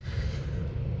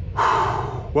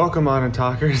Welcome, Modern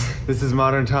Talkers. This is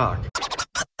Modern Talk.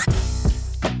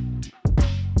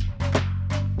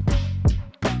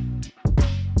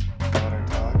 Modern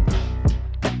Talk.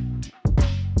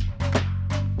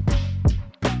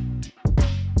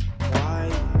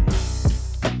 Why?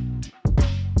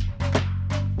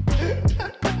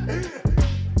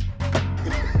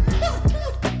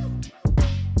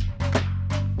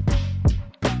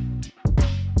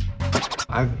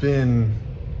 I've been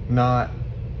not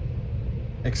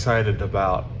excited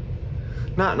about,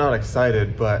 not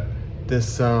excited, but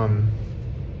this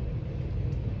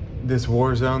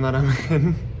war zone that I'm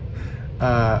in.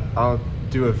 I'll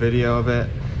do a video of it.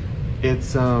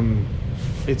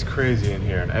 It's crazy in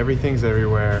here and everything's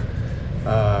everywhere.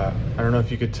 I don't know if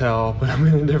you could tell, but I'm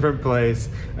in a different place.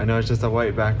 I know it's just a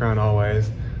white background always.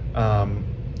 I'm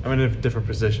in a different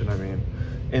position,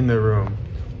 in the room.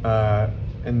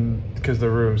 And because the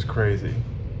room's crazy.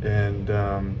 And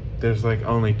there's like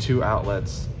only 2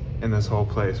 outlets in this whole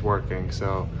place working,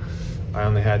 so I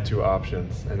only had 2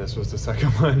 options, and this was the second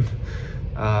one.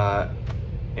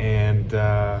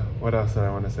 What else did I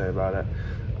want to say about it?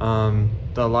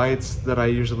 The lights that I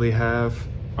usually have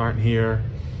aren't here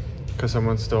because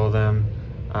someone stole them.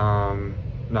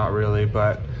 Not really,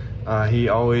 but he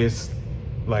always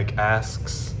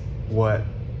asks what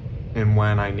and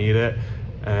when I need it,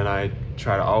 and I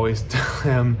try to always tell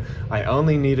him I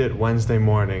only need it Wednesday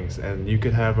mornings, and you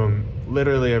could have them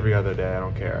literally every other day, I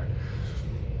don't care.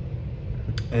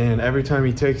 And every time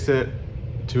he takes it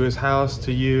to his house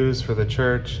to use for the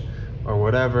church or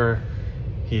whatever,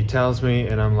 he tells me,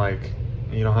 and I'm like,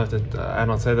 you don't have to, I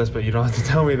don't say this, but you don't have to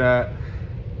tell me that.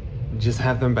 Just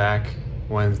have them back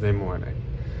Wednesday morning.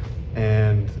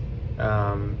 And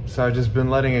so I've just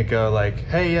been letting it go,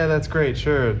 hey, yeah, that's great,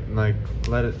 sure, let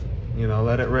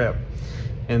it rip.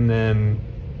 And then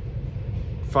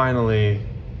finally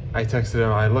I texted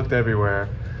him. I looked everywhere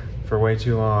for way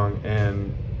too long,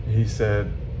 and I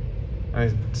said, do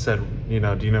you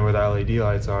know where the LED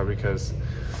lights are? Because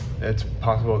it's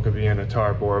possible it could be in a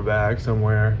tarp or a bag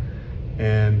somewhere.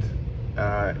 And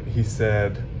he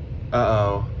said,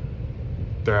 uh-oh,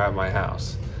 they're at my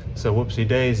house. So whoopsie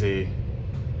daisy,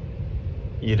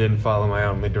 you didn't follow my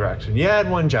only direction. You had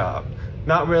one job.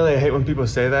 Not really. I hate when people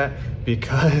say that,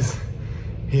 because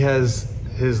he has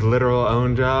his literal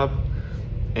own job,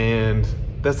 and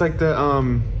that's like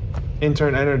the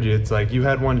intern energy. It's like, you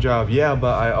had one job, yeah,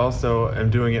 but I also am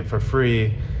doing it for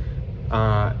free,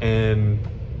 and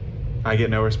I get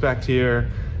no respect here,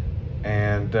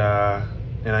 and I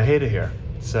hate it here.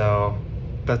 So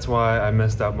that's why I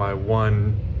messed up my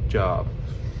one job.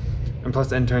 And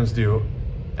plus, interns do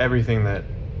everything that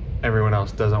everyone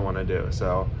else doesn't want to do.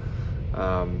 So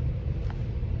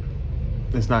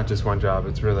it's not just one job,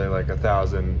 it's really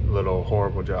 1,000 little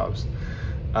horrible jobs.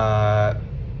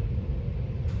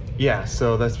 Yeah,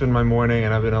 so that's been my morning,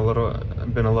 and I've been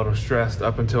a little stressed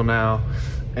up until now.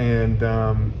 And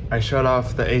I shut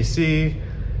off the AC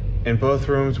in both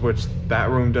rooms, which that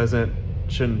room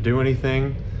shouldn't do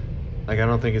anything. I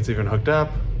don't think it's even hooked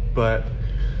up, but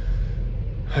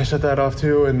I shut that off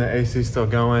too, and the AC's still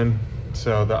going,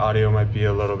 so the audio might be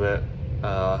a little bit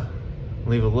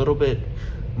leave a little bit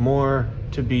more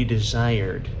to be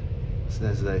desired,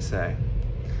 as they say.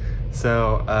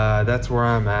 So that's where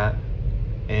I'm at,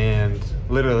 and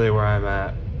literally where I'm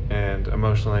at, and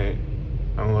emotionally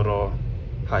I'm a little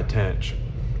high tension.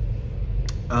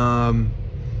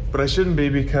 But I shouldn't be,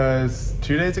 because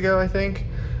 2 days ago, I think,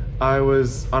 I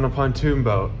was on a pontoon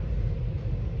boat,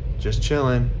 just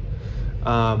chilling.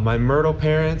 My Myrtle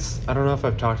parents, I don't know if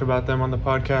I've talked about them on the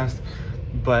podcast,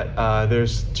 but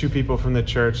there's 2 people from the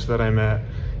church that I met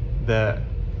that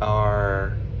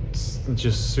are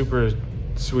just super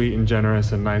sweet and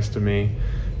generous and nice to me,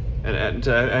 and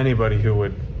to anybody who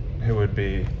would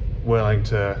be willing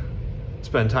to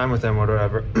spend time with them or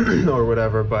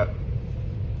whatever. But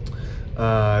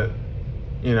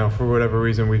for whatever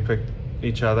reason, we picked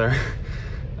each other.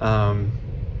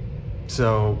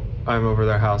 So I'm over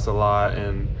their house a lot,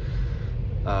 and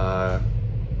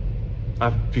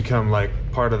I've become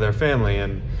part of their family,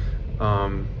 and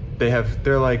they're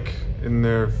in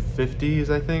their 50s,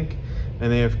 I think,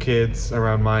 and they have kids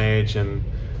around my age, and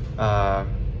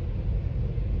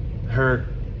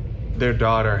their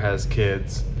daughter has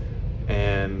kids,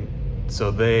 and so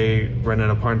they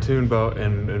rented a pontoon boat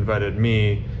and invited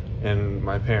me and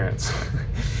my parents.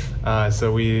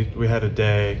 So we had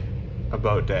a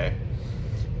boat day,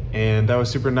 and that was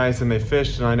super nice, and they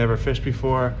fished, and I never fished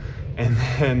before. And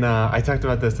then I talked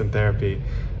about this in therapy,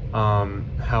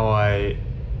 how I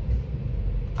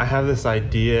have this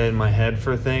idea in my head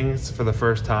for things for the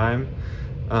first time,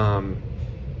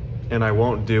 and I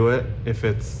won't do it if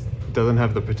doesn't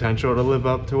have the potential to live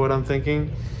up to what I'm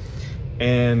thinking.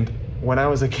 And when I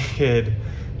was a kid,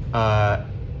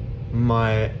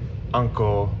 my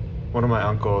uncle, one of my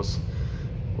uncles,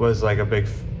 was like a big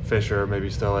fisher, maybe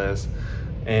still is,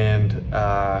 and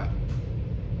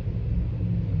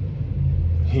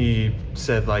he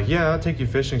said like, yeah, I'll take you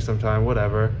fishing sometime,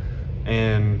 whatever.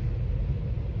 And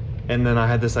then I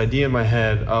had this idea in my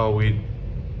head, how we'd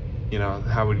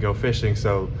go fishing.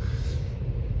 So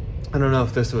I don't know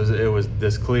if it was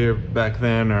this clear back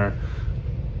then,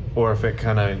 or if it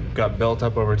kind of got built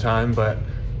up over time, but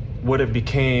what it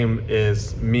became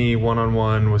is me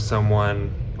one-on-one with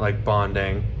someone, like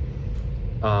bonding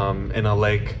in a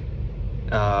lake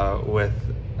with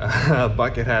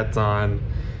bucket hats on,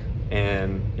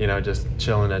 and just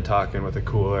chilling and talking with a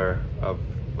cooler of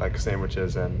like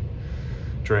sandwiches and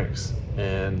drinks,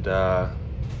 and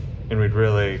we'd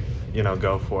really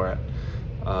go for it,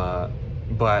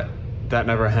 but that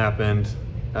never happened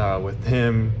with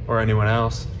him or anyone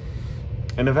else.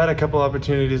 And I've had a couple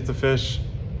opportunities to fish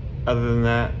other than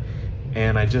that,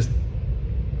 and I just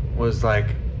was like,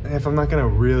 if I'm not gonna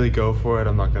really go for it,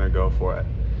 I'm not gonna go for it.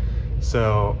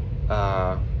 So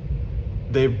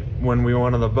when we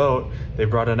went on the boat, they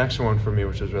brought an extra one for me,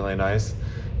 which was really nice.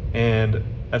 And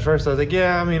at first I was like,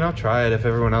 yeah, I mean, I'll try it. If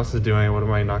everyone else is doing it, what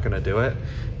am I not gonna do it?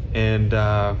 And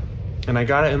I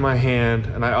got it in my hand,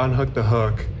 and I unhooked the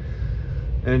hook,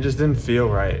 and it just didn't feel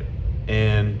right.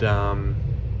 And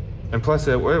plus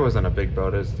it wasn't a big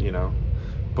boat,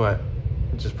 but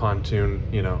just pontoon,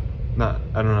 not,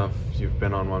 I don't know if you've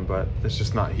been on one, but it's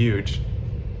just not huge.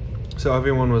 So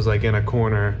everyone was like in a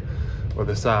corner or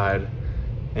the side,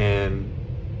 and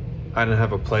I didn't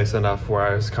have a place enough where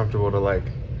I was comfortable to like,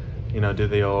 do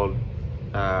the old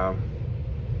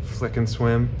flick and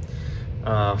swim.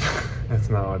 That's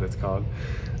not what it's called.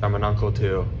 I'm an uncle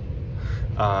too.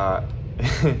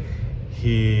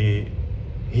 He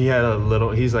had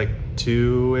he's like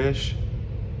 2-ish,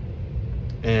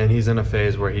 and he's in a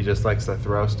phase where he just likes to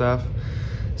throw stuff.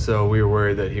 So we were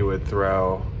worried that he would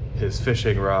throw his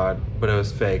fishing rod, but it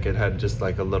was fake. It had just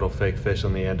like a little fake fish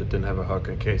on the end. It didn't have a hook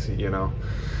in case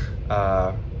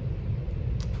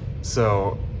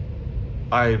so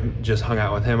I just hung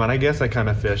out with him, and I guess I kind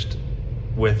of fished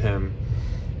with him,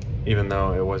 even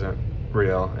though it wasn't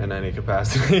real in any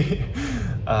capacity.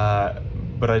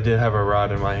 But I did have a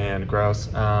rod in my hand. Gross.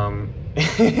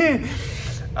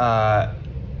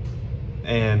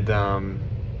 And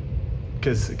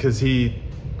because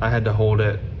I had to hold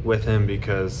it with him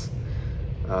because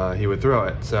he would throw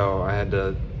it, so I had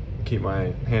to keep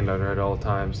my hand under it all the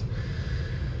times.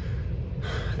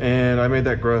 And I made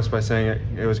that gross by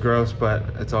saying it was gross, but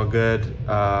it's all good.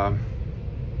 So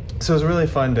it was a really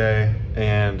fun day,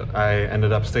 and I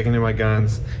ended up sticking to my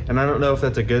guns. And I don't know if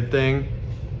that's a good thing,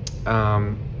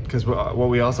 because what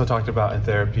we also talked about in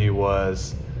therapy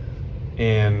was,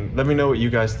 and let me know what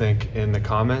you guys think in the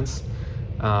comments.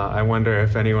 I wonder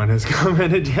if anyone has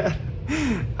commented yet,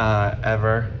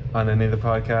 ever, on any of the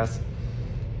podcasts.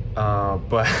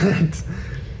 But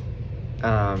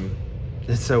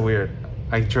it's so weird.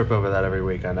 I trip over that every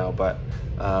week, I know, but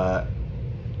I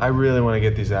really want to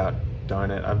get these out.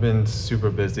 Darn it, I've been super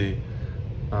busy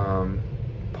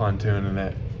pontooning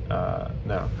it.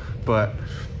 No, but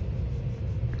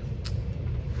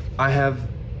I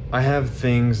have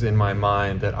things in my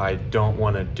mind that I don't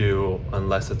want to do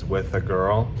unless it's with a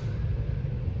girl,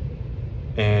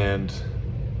 and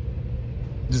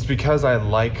just because I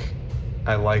like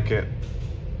it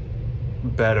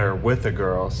better with a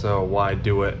girl, so why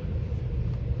do it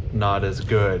not as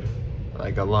good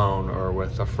like alone or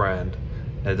with a friend?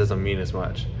 It doesn't mean as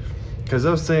much, because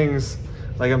those things,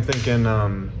 like I'm thinking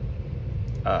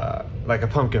like a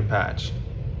pumpkin patch,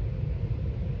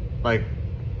 like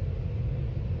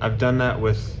I've done that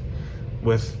with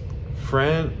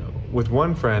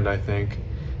one friend, I think,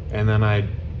 and then I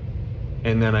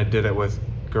did it with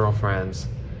girlfriends,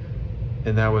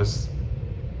 and I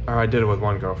did it with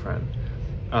one girlfriend,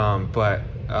 but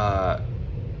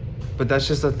that's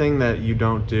just a thing that you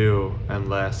don't do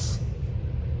unless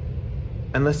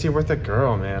you're with a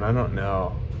girl, man. I don't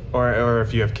know, or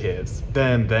if you have kids,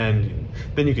 then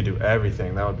you could do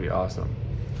everything. That would be awesome.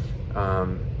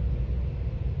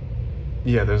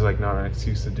 Yeah, there's like not an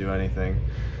excuse to do anything,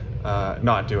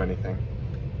 not do anything,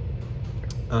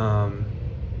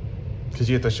 because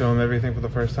you have to show them everything for the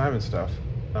first time and stuff.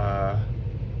 But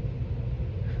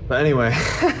anyway,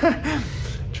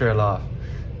 trail off.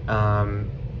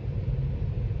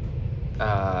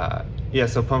 Yeah,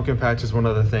 so pumpkin patch is one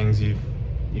of the things you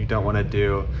don't want to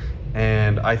do,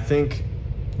 and I think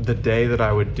the day that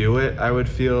I would do it, I would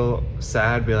feel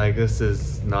sad, be like, this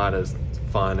is not as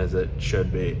fun as it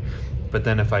should be. But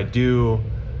then if I do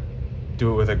it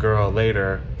with a girl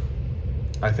later,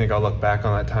 I think I'll look back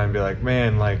on that time and be like,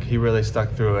 man, like he really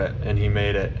stuck through it and he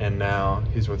made it, and now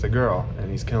he's with a girl and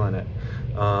he's killing it.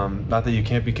 Not that you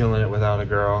can't be killing it without a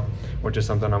girl, which is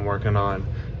something I'm working on.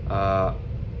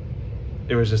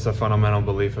 It was just a fundamental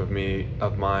belief of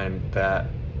mine that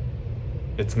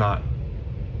it's not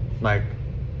like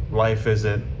life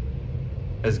isn't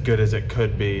as good as it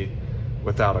could be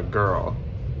without a girl.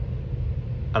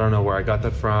 I don't know where I got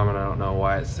that from, and I don't know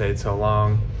why it stayed so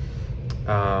long.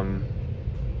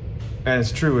 And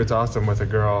it's true, it's awesome with a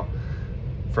girl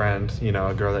friend, you know,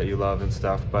 a girl that you love and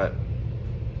stuff, but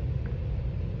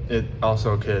it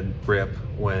also could rip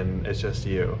when it's just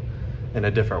you in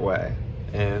a different way.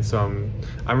 And so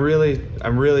I'm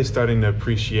really starting to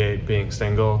appreciate being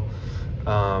single.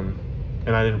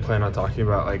 And I didn't plan on talking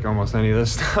about like almost any of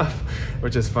this stuff,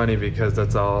 which is funny because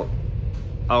that's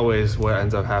always what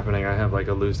ends up happening. I have like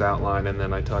a loose outline and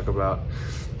then I talk about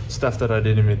stuff that I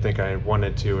didn't even think I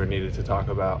wanted to or needed to talk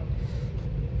about.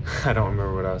 I don't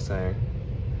remember what I was saying.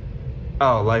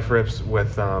 Oh, life rips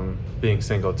with being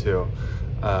single too.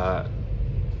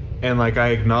 And like I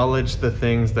acknowledge the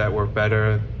things that were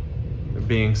better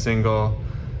being single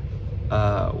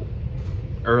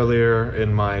earlier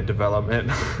in my development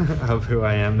of who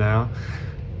I am now,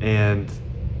 and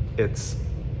it's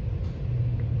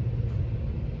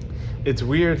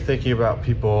weird thinking about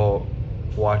people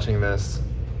watching this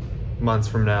months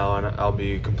from now, and I'll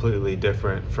be completely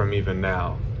different from even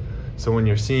now. So when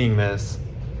you're seeing this,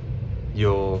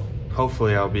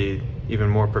 hopefully I'll be even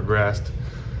more progressed,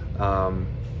 but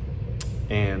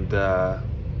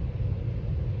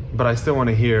I still want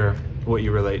to hear what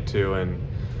you relate to and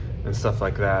stuff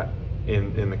like that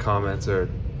in the comments or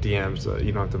DMs.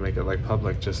 You don't have to make it like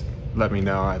public, just let me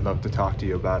know. I'd love to talk to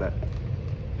you about it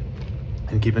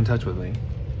and keep in touch with me.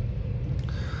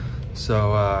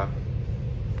 So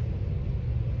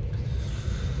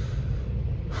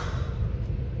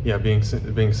yeah, being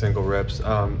single rips.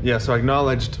 So I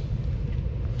acknowledged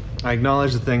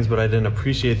the things, but I didn't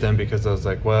appreciate them because I was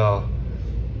like, well,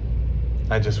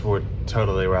 I just would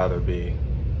totally rather be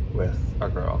with a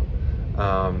girl.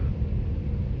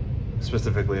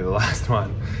 Specifically the last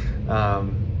one.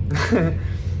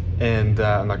 And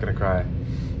I'm not gonna cry.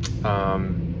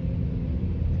 I'm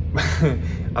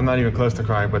not even close to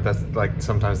crying, but that's like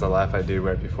sometimes the laugh I do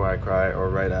right before I cry or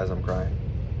right as I'm crying.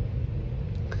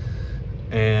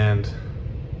 And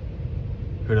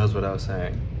who knows what I was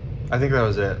saying. I think that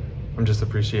was it. I'm just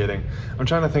appreciating. I'm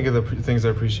trying to think of the things I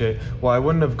appreciate. Well, I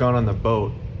wouldn't have gone on the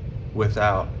boat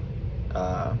without,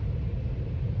 I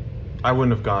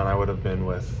wouldn't have gone. I would have been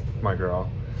with my girl.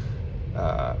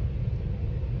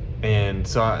 And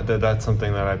so that's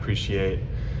something that I appreciate.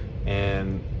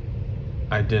 And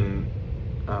I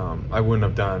wouldn't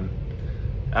have done.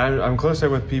 I'm closer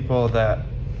with people that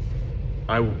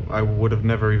I would have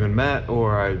never even met,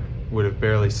 or I would have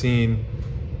barely seen,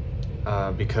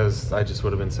 because I just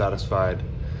would have been satisfied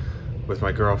with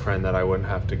my girlfriend, that I wouldn't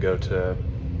have to go to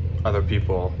other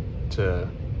people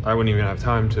I wouldn't even have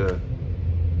time to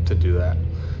do that.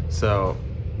 So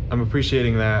I'm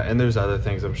appreciating that, and there's other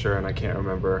things I'm sure, and I can't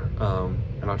remember,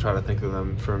 and I'll try to think of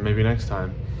them for maybe next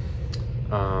time.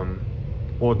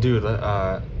 Well, dude,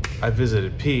 I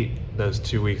visited Pete those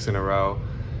 2 weeks in a row,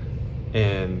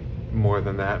 and more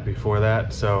than that before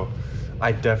that, so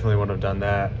I definitely would have done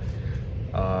that.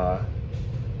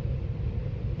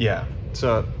 Yeah,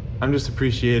 so I'm just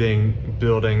appreciating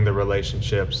building the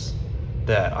relationships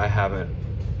that I haven't,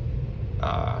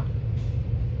 I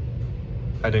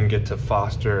didn't get to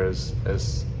foster as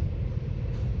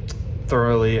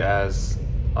thoroughly as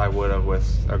I would have with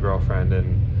a girlfriend,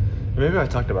 and maybe I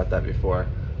talked about that before,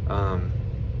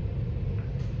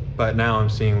 but now I'm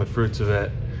seeing the fruits of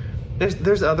it.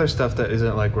 There's other stuff that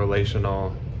isn't like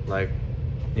relational, like,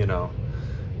 you know,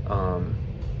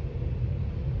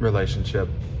 relationship,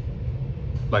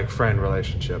 like friend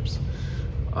relationships,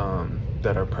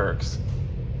 that are perks.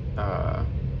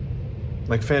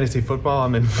 Like fantasy football,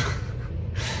 I'm in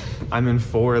I'm in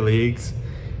 4 leagues,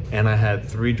 and I had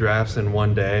 3 drafts in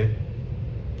one day,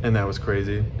 and that was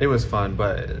crazy. It was fun,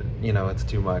 but you know, it's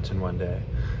too much in one day.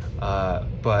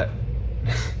 But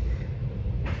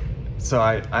so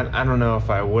I don't know if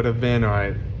I would have been, or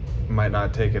I might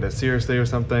not take it as seriously or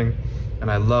something. And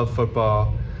I love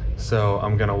football, so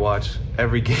I'm gonna watch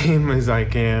every game as I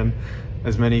can,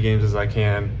 as many games as I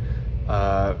can,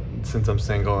 since I'm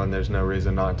single and there's no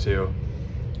reason not to.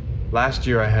 Last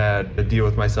year I had a deal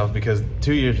with myself because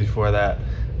 2 years before that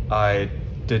I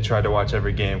did try to watch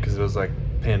every game because it was like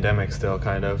pandemic still,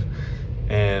 kind of,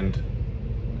 and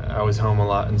I was home a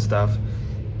lot and stuff.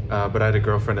 But I had a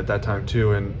girlfriend at that time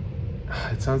too, and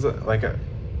it sounds like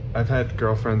I've had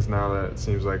girlfriends now that it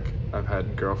seems like I've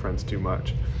had girlfriends too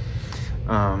much.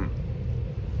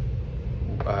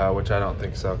 Which I don't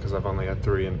think so, because I've only had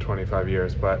 3 in 25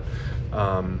 years, but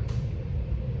the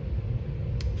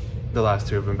last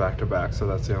 2 have been back to back, so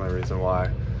that's the only reason why.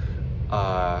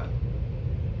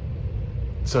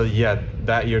 So yeah,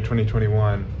 that year,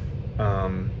 2021, I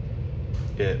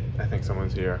think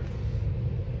someone's here.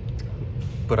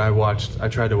 But I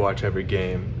tried to watch every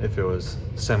game if it was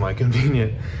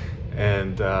semi-convenient,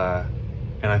 and I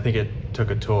think it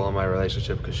took a toll on my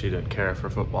relationship because she didn't care for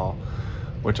football,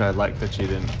 which I liked that she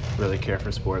didn't really care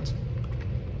for sports.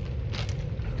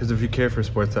 Because if you care for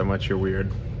sports that much, you're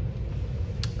weird,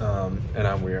 and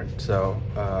I'm weird. So,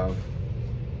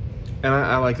 and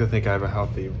I like to think I have a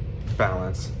healthy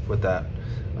balance with that.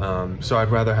 So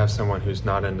I'd rather have someone who's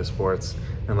not into sports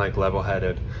and like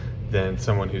level-headed than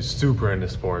someone who's super into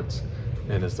sports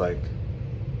and is like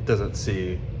doesn't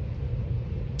see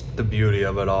the beauty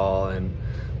of it all, and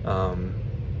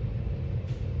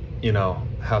you know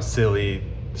how silly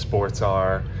sports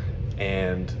are,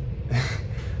 and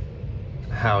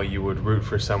how you would root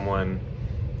for someone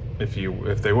if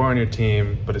they were on your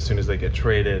team, but as soon as they get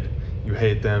traded you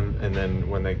hate them, and then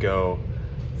when they go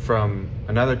from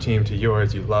another team to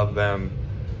yours you love them.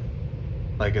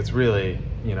 Like, it's really,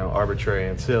 you know, arbitrary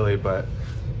and silly, but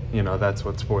you know that's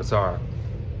what sports are.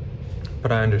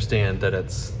 But I understand that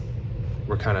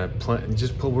we're kind of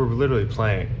we're literally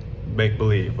playing make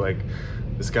believe. Like,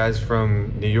 this guy's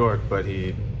from New York, but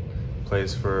he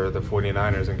plays for the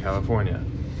 49ers in California.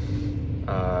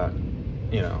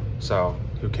 You know, so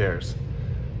who cares?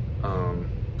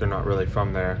 They're not really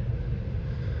from there.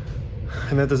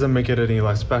 And that doesn't make it any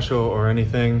less special or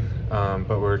anything,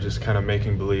 but we're just kind of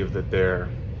making believe that they're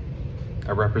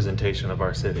a representation of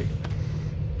our city.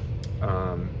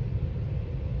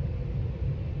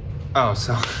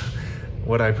 So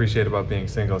what I appreciate about being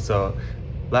single. So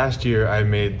last year I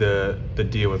made the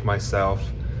deal with myself,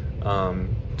 for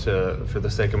the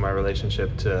sake of my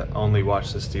relationship, to only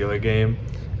watch the Steeler game,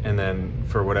 and then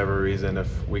for whatever reason,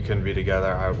 if we couldn't be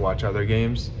together, I would watch other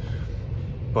games.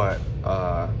 But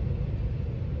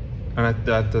and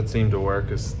that seemed to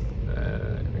work,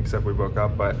 except we broke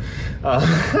up. But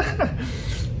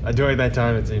during that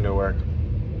time, it seemed to work.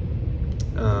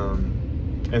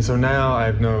 And so now I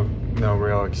have no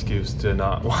real excuse to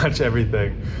not watch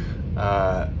everything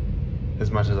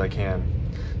as much as I can.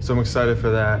 So I'm excited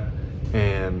for that.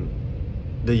 And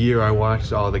the year I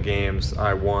watched all the games,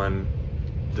 I won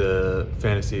the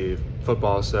fantasy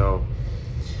football. So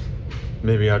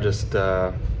maybe I'll just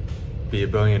be a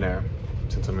billionaire,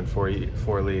 since I'm in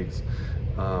four leagues,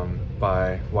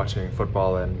 by watching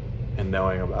football and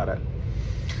knowing about it.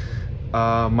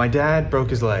 My dad broke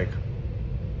his leg.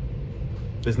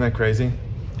 Isn't that crazy?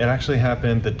 It actually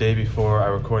happened the day before I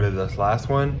recorded this last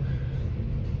one,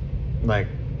 like,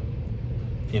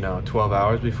 12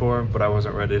 hours before, but I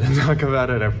wasn't ready to talk about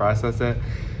it or process it.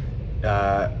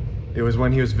 It was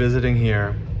when he was visiting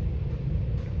here,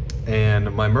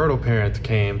 and my Myrtle parents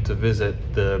came to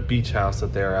visit the beach house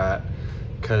that they're at,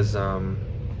 because I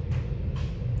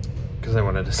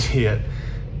wanted to see it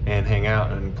and hang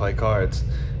out and play cards.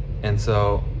 And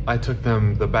so I took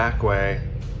them the back way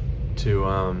to,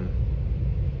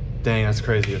 dang, that's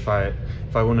crazy. If I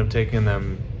wouldn't have taken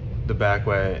them the back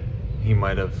way, he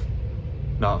might have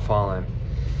not fallen.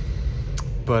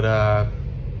 But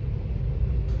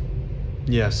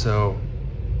yeah, so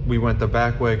we went the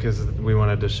back way because we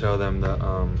wanted to show them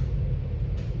the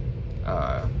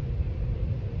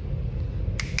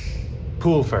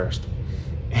pool first,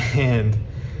 and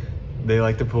they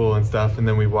liked the pool and stuff. And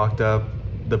then we walked up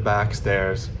the back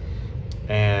stairs,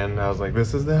 and I was like,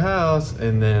 this is the house.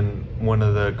 And then one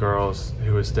of the girls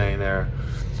who was staying there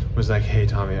was like, hey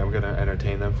Tommy, I'm gonna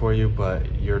entertain them for you,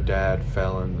 but your dad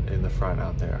fell in the front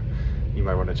out there, you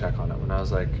might want to check on him. And I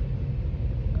was like,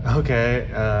 okay.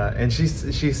 And she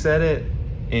said it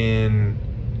in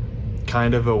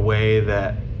kind of a way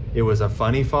that it was a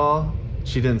funny fall.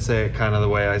 She didn't say it kind of the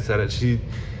way I said it.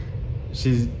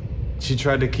 She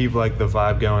tried to keep like the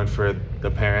vibe going for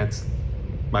the parents,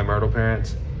 my Myrtle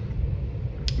parents.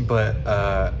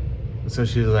 But so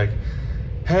she was like,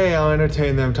 hey, I'll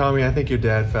entertain them. Tommy, I think your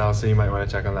dad fell, so you might want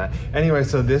to check on that. Anyway,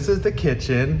 so this is the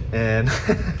kitchen, and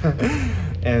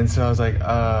and so I was like,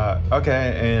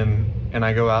 okay. And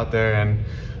I go out there and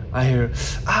I hear it,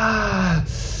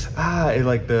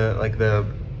 like the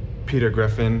Peter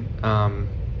Griffin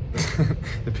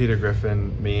the Peter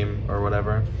Griffin meme or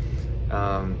whatever.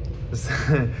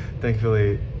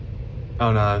 thankfully,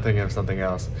 oh no, I'm thinking of something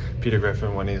else. Peter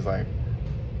Griffin, when he's like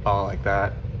all like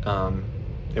that,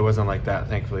 it wasn't like that,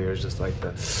 thankfully. It was just like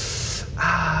the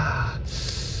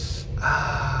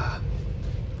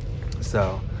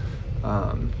so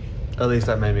at least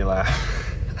that made me laugh.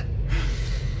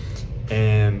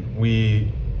 And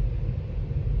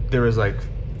there was like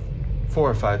 4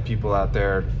 or 5 people out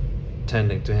there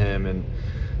tending to him, and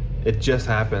it just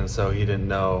happened, so he didn't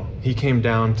know. He came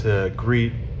down to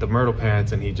greet the Myrtle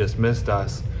parents, and he just missed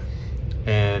us.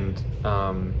 And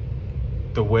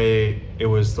the way it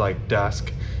was like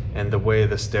dusk, and the way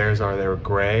the stairs are, they were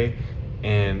gray,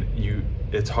 and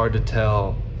it's hard to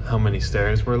tell how many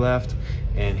stairs were left.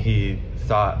 And he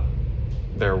thought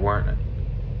there weren't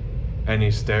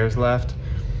any stairs left,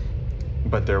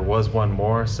 but there was one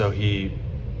more, so he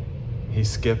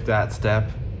skipped that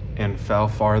step and fell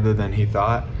farther than he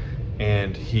thought.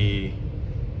 And he,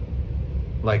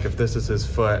 like, if this is his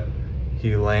foot,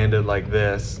 he landed like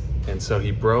this, and so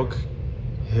he broke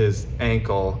his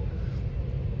ankle,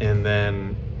 and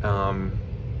then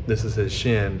this is his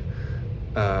shin,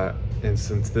 and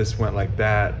since this went like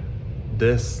that,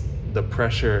 the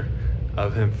pressure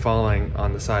of him falling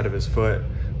on the side of his foot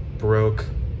broke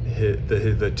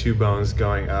the 2 bones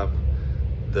going up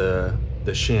the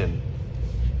shin.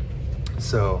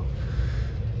 So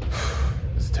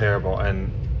it's terrible,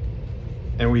 and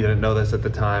we didn't know this at the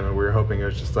time, and we were hoping it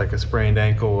was just like a sprained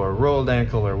ankle or rolled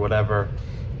ankle or whatever.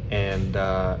 And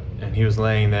he was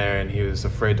laying there, and he was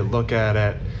afraid to look at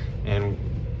it. And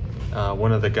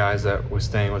one of the guys that was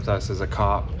staying with us is a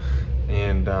cop,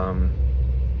 and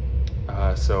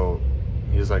so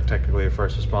he was like technically a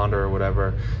first responder or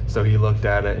whatever. So he looked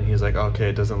at it, and he's like, okay,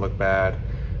 it doesn't look bad,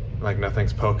 like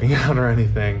nothing's poking out or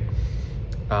anything.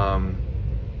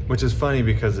 Which is funny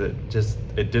because it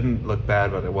didn't look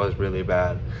bad, but it was really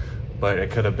bad. But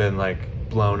it could have been like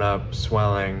blown up,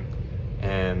 swelling,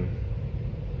 and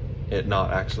it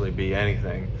not actually be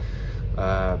anything.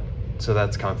 So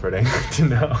that's comforting to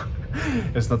know.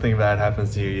 If something bad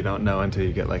happens to you, you don't know until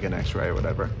you get like an x-ray or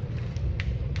whatever.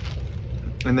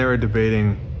 And they were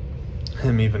debating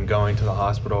him even going to the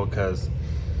hospital because,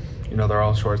 they're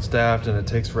all short-staffed and it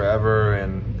takes forever,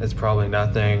 and it's probably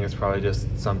nothing. It's probably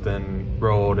just something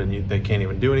rolled, and they can't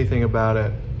even do anything about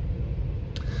it.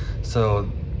 So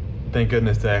thank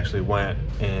goodness they actually went,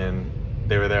 and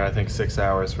they were there, I think, 6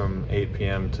 hours from 8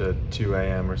 p.m. to 2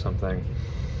 a.m. or something.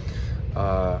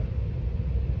 So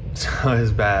it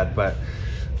was bad, but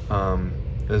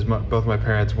both my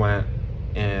parents went,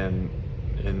 and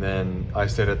then I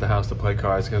stayed at the house to play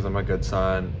cards because I'm a good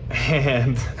son.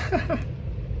 And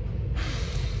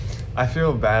I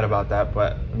feel bad about that,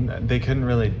 but they couldn't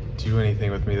really do anything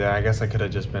with me there. I guess I could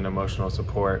have just been emotional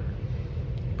support.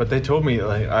 But they told me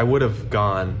like I would have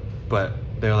gone, but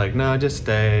they were like, no, just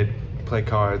stay, play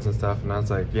cards and stuff. And I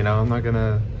was like, I'm not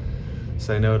gonna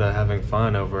say no to having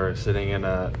fun over sitting in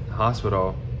a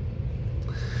hospital.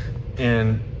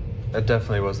 And it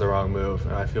definitely was the wrong move,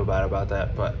 and I feel bad about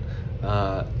that. But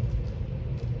a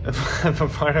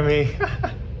part of me,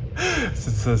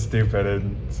 it's so stupid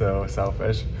and so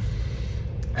selfish.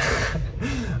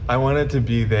 I wanted to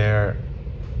be there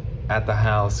at the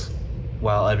house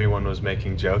while everyone was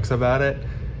making jokes about it,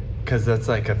 because that's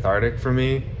like cathartic for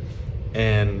me,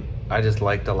 and I just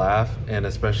like to laugh, and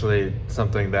especially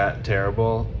something that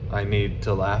terrible, I need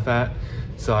to laugh at.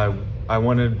 So I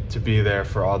wanted to be there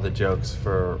for all the jokes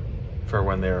for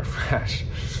when they were fresh.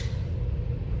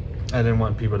 I didn't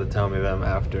want people to tell me them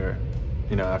after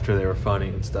they were funny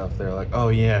and stuff. They were like, oh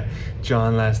yeah,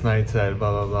 John last night said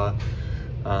blah blah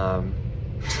blah.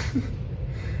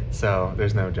 So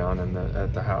there's no John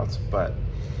at the house, but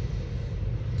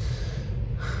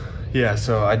yeah.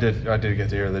 So I did get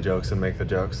to hear the jokes and make the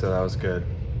jokes, so that was good.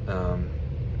 And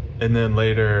then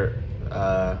later,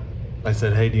 I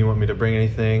said, hey, do you want me to bring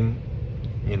anything,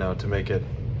 to make it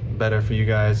better for you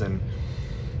guys? And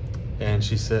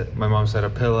my mom said a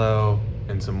pillow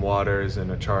and some waters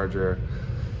and a charger.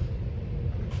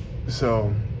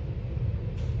 So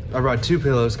I brought 2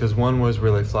 pillows because one was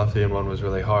really fluffy and one was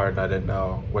really hard, and I didn't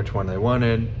know which one they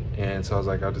wanted, and so I was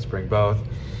like, I'll just bring both.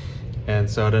 And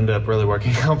so it ended up really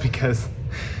working out because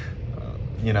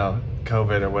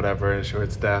COVID or whatever, and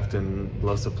short-staffed and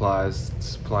low supplies,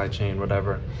 supply chain,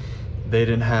 whatever. They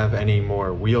didn't have any more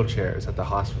wheelchairs at the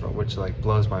hospital, which like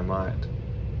blows my mind.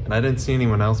 And I didn't see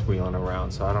anyone else wheeling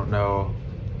around, so I don't know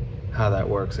how that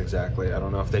works exactly. I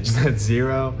don't know if they just had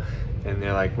 0 and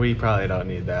they're like, we probably don't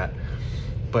need that.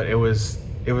 But it was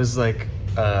like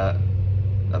a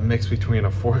mix between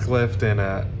a forklift and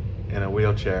a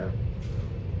wheelchair.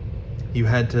 You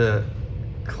had to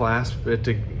clasp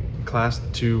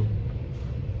 2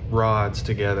 rods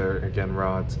together, again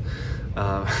rods,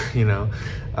 you know,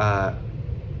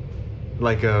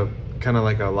 like a kind of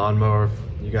like a lawnmower.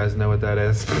 You guys know what that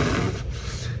is?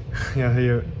 Yeah, have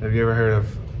you ever heard of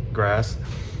grass?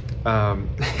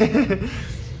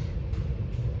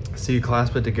 So you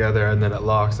clasp it together and then it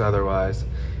locks otherwise,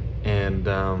 and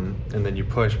then you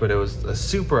push. But it was a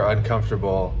super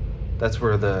uncomfortable. That's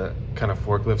where the kind of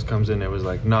forklifts comes in. It was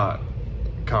like not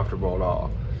comfortable at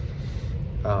all.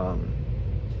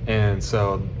 And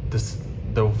so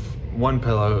the one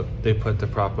pillow they put to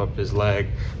prop up his leg,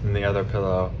 and the other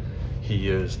pillow he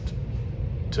used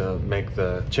to make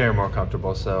the chair more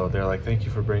comfortable. So they're like, thank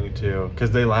you for bringing two,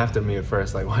 because they laughed at me at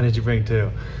first, like, why did you bring two?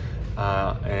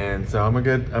 And so I'm a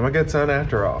good son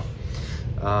after all.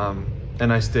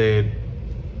 And I stayed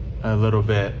a little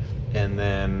bit, and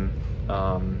then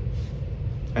I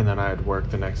had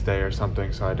work the next day or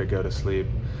something, so I had to go to sleep.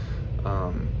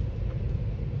 But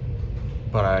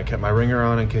I kept my ringer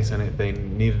on in case they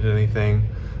needed anything,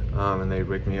 and they'd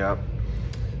wake me up.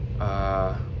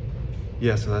 Yeah,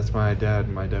 so that's my dad.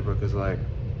 My dad broke his leg,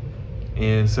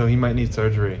 and so he might need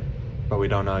surgery, but we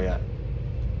don't know yet.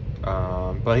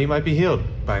 But he might be healed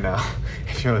by now,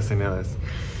 if you're listening to this.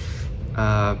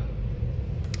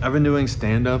 I've been doing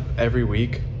stand-up every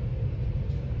week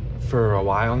for a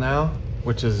while now,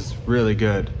 which is really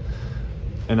good,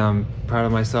 and I'm proud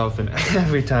of myself. And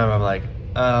every time I'm like,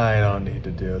 I don't need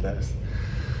to do this.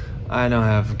 I don't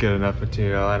have good enough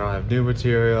material. I don't have new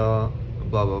material.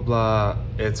 Blah blah blah.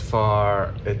 It's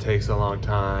far. It takes a long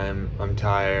time. I'm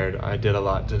tired. I did a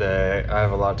lot today. I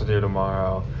have a lot to do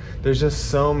tomorrow. There's just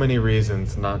so many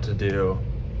reasons not to do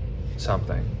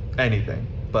something, anything,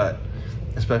 but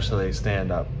especially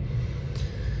stand up.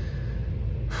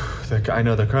 I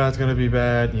know the crowd's gonna be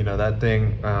bad. You know that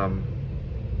thing.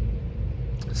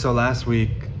 So last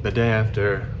week, the day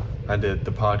after I did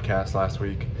the podcast last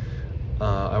week,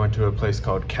 I went to a place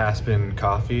called Caspin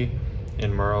Coffee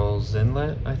in Murrells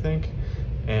Inlet, I think,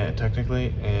 and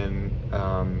technically, and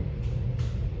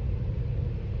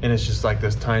it's just like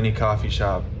this tiny coffee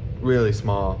shop, really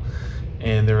small,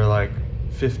 and there were like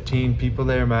 15 people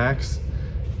there max,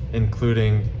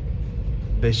 including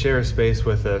they share a space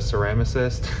with a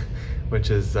ceramicist, which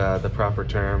is the proper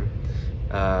term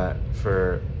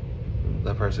for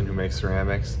the person who makes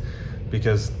ceramics,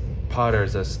 because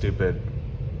potters are stupid.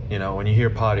 You know, when you hear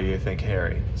potter, you think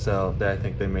hairy. So I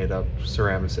think they made up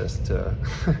ceramicist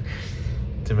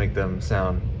to make them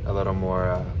sound a little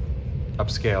more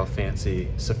upscale, fancy,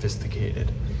 sophisticated.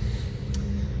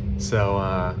 So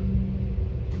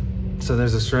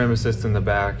there's a ceramicist in the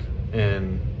back,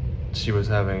 and she was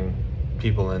having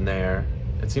people in there.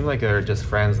 It seemed like they were just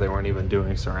friends. They weren't even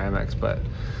doing ceramics, but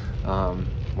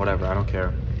whatever, I don't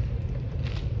care.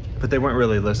 But they weren't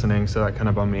really listening, so that kind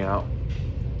of bummed me out.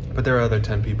 But there were other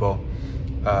 10 people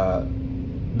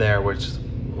there, which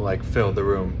like filled the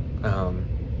room,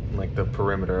 like the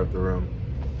perimeter of the room.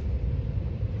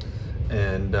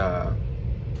 And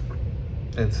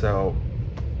so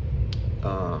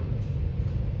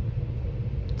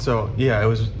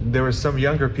yeah, there were some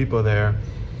younger people there,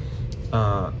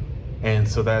 and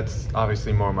so that's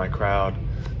obviously more my crowd,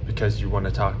 because you want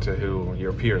to talk to who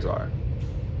your peers are.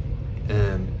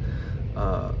 And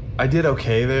I did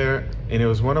okay there, and it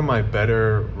was one of my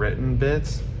better written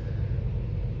bits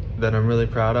that I'm really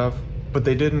proud of, but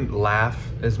they didn't laugh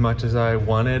as much as I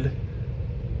wanted,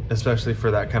 especially for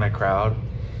that kind of crowd,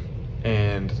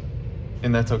 and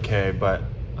that's okay. But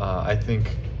I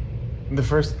think the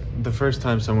first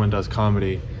time someone does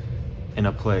comedy in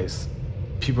a place,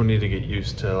 people need to get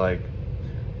used to, like,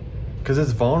 because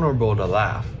it's vulnerable to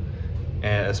laugh,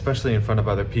 and especially in front of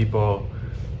other people,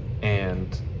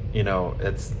 and you know,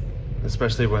 it's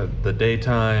especially with the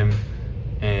daytime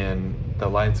and the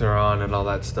lights are on and all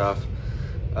that stuff.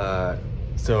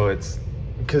 So it's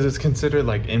because it's considered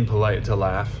like impolite to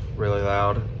laugh really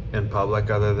loud in public,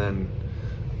 other than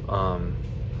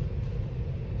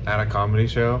at a comedy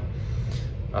show.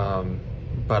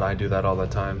 But I do that all the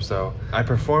time. So I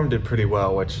performed it pretty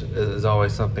well, which is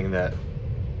always something that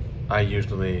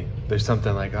there's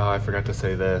something like, oh, I forgot to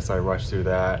say this, I rushed through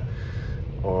that,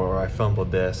 or I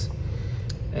fumbled this.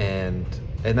 And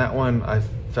that one I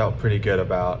felt pretty good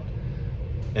about.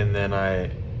 And then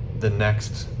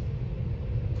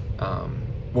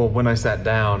when I sat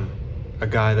down, a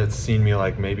guy that's seen me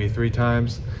like maybe 3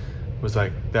 times was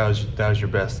like, that was your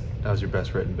best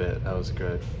written bit, that was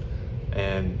good.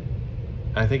 And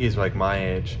I think he's like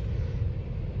my age,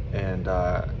 and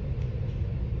I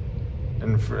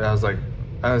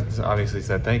obviously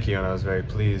said thank you, and I was very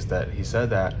pleased that he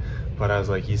said that, but I was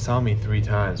like, he saw me 3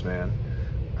 times, man.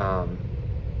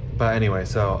 But anyway,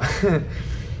 so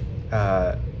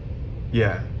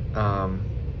Yeah.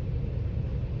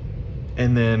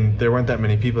 And then there weren't that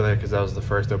many people there because that was the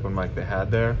first open mic they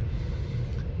had there.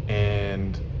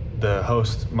 And the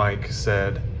host, Mike,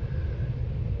 said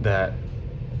that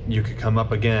you could come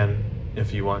up again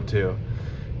if you want to.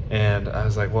 And I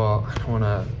was like, well,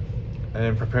 I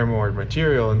didn't prepare more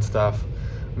material and stuff.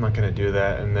 I'm not going to do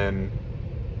that. And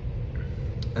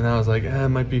I was like, it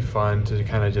might be fun to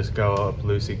kind of just go up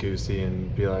loosey-goosey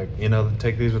and be like,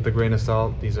 take these with a grain of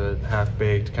salt. These are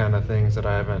half-baked kind of things that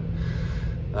I haven't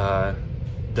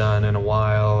done in a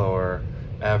while or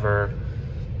ever.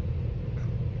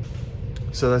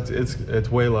 So it's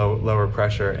way lower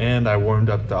pressure, and I warmed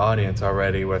up the audience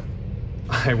already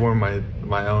I warmed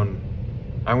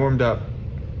up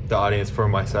the audience for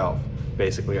myself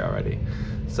basically already.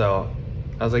 So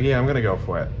I was like, yeah, I'm gonna go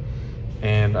for it.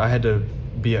 And I had to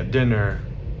be at dinner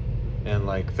in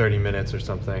like 30 minutes or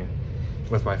something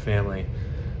with my family,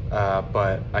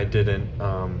 but I didn't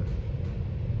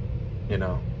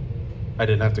I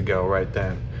didn't have to go right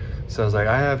then. So I was like,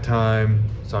 I have time,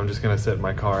 so I'm just gonna sit in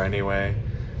my car anyway.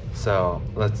 So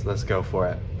let's go for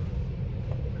it.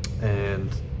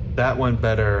 And that went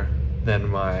better than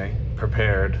my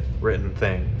prepared written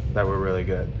thing that were really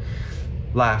good.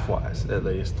 Laugh-wise, at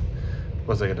least. What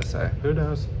was I gonna say? Who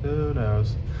knows?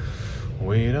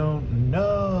 We don't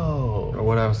know.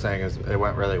 What I was saying is it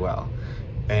went really well.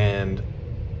 And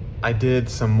I did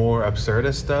some more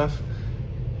absurdist stuff,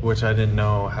 which I didn't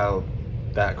know how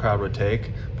that crowd would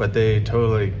take, but they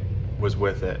totally was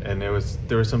with it. And there was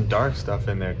some dark stuff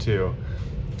in there too,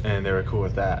 and they were cool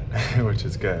with that, which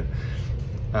is good.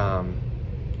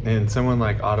 And someone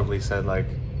like audibly said like,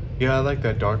 yeah, I like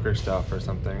that darker stuff or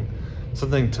something to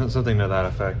that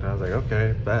effect. And I was like,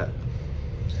 okay, bet.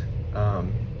 I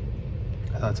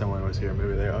thought someone was here.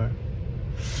 Maybe they are.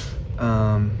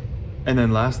 And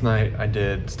then last night I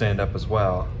did stand up as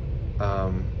well.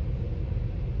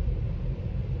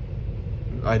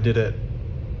 I did it.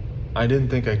 I didn't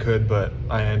think I could, but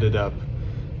I ended up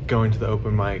going to the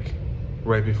open mic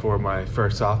right before my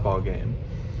first softball game.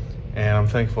 And I'm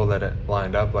thankful that it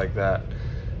lined up like that.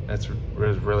 It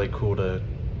was really cool to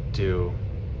do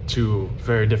two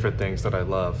very different things that I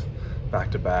love back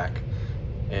to back.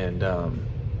 And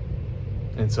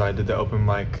so I did the open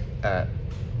mic at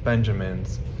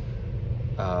Benjamin's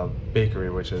Bakery,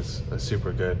 which is a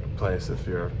super good place if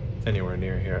you're anywhere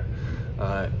near here.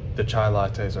 The chai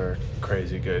lattes are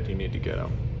crazy good. You need to get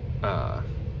them. I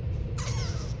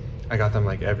got them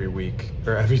like every week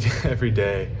or every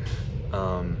day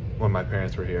when my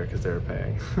parents were here because they were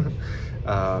paying.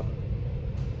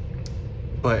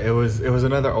 But it was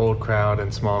another old crowd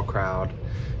and small crowd,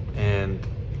 and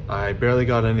I barely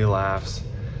got any laughs.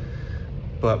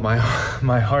 But my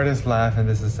hardest laugh, and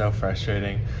this is so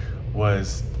frustrating,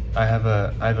 was I have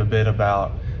a bit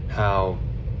about how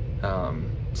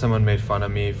someone made fun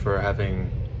of me for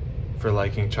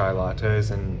liking chai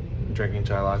lattes and drinking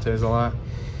chai lattes a lot,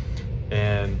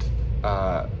 and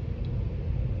I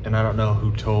don't know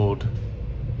who told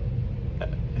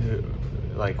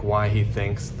like why he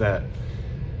thinks that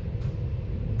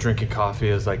drinking coffee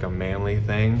is like a manly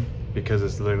thing, because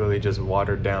it's literally just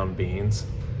watered down beans.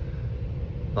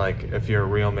 Like if you're a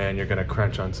real man, you're gonna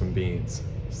crunch on some beans,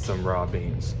 some raw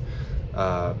beans.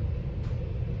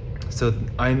 So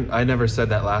I never said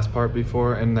that last part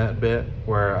before in that bit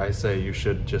where I say you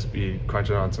should just be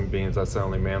crunching on some beans. That's the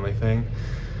only manly thing.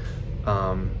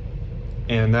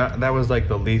 And that was like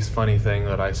the least funny thing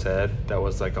that I said. That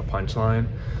was like a punchline.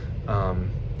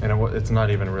 And it's not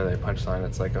even really a punchline.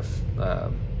 It's like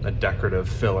a decorative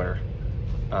filler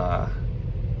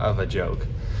of a joke.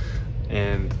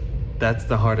 And that's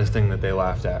the hardest thing that they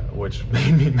laughed at, which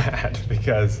made me mad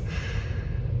because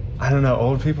I don't know,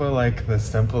 old people like the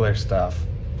simpler stuff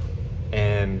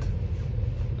and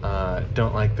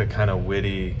don't like the kind of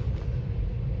witty,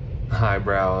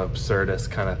 highbrow,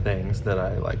 absurdist kind of things that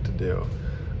I like to do,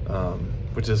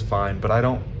 which is fine. But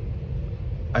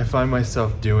I find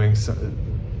myself doing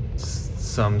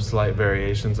some slight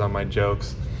variations on my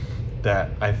jokes that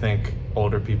I think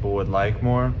older people would like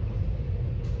more.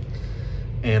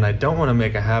 And I don't want to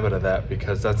make a habit of that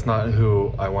because that's not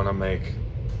who I want to make.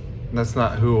 That's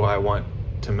not who I want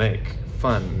to make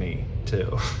funny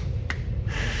to.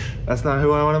 That's not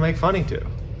who I want to make funny to.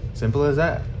 Simple as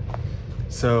that.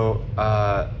 So,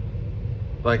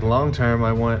 like long term,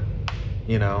 I want,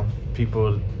 I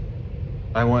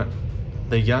want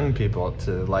the young people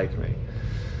to like me.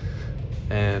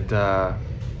 And,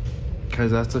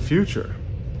 because that's the future.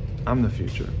 I'm the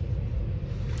future.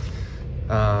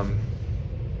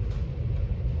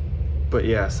 But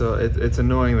yeah, so it's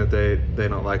annoying that they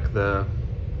don't like the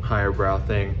higher brow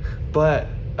thing, But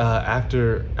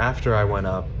after I went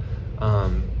up,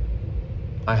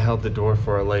 I held the door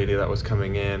for a lady that was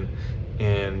coming in,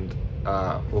 and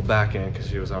back in, because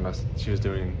she was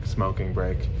doing smoking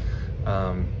break.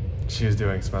 She was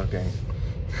doing smoking.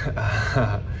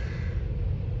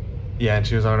 Yeah, and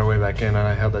she was on her way back in, and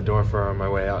I held the door for her on my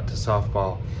way out to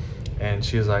softball, and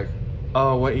she was like,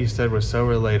 "Oh, what you said was so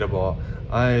relatable.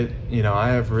 I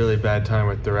have really bad time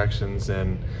with directions,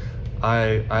 and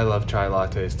I love chai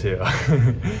lattes too."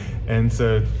 And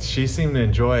so she seemed to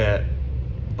enjoy it,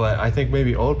 but I think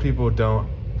maybe old people don't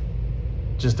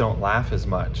laugh as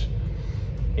much,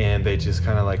 and they just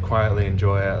kind of like quietly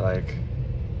enjoy it, like,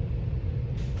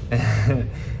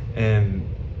 and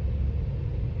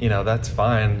that's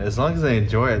fine as long as they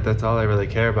enjoy it. That's all I really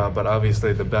care about. But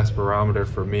obviously the best barometer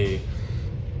for me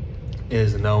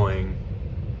is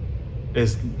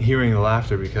hearing the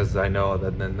laughter, because I know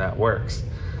that then that works.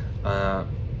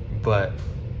 But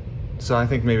so I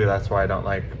think maybe that's why I don't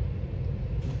like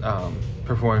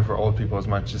performing for old people as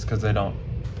much, just because they don't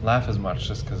laugh as much,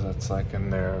 just because it's like in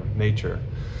their nature.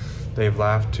 They've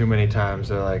laughed too many times.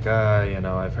 They're like,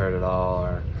 I've heard it all,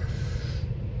 or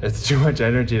it's too much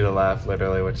energy to laugh,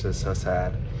 literally, which is so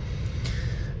sad.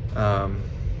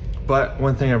 But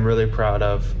one thing I'm really proud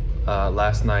of,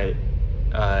 last night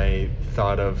I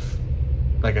thought of,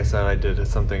 like I said, I did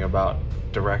something about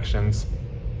directions.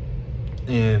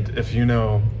 And if you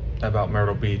know about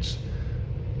Myrtle Beach,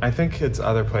 I think it's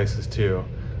other places too,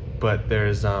 but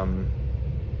there's a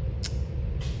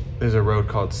road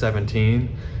called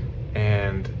 17,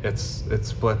 and it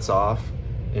splits off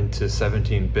into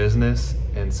 17 Business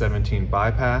and 17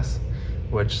 Bypass,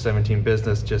 which 17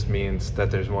 Business just means that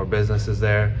there's more businesses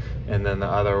there, and then the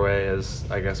other way is,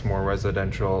 I guess, more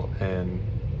residential and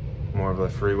more of a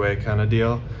freeway kind of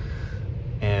deal.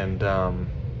 And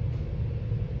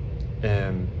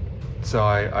so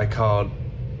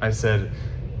I said,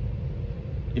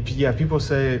 people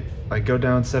say like go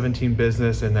down 17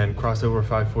 Business and then cross over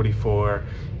 544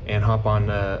 and hop on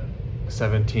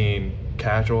 17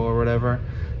 Casual or whatever.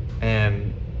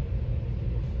 And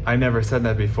I never said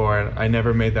that before, and I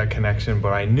never made that connection,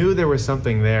 but I knew there was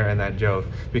something there in that joke,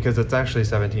 because it's actually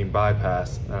 17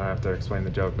 Bypass. I don't have to explain the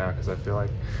joke now, because I feel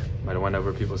like I might have went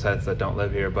over people's heads that don't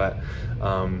live here, but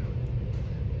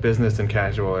business and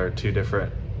casual are two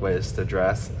different ways to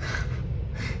dress.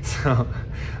 So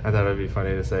I thought it would be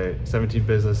funny to say 17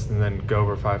 Business and then go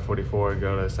over 544 and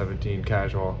go to 17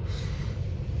 Casual.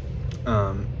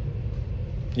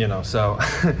 So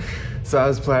so I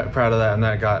was proud of that, and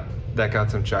that got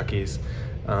some chuckies.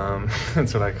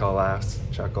 That's what I call laughs,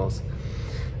 chuckles.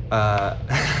 I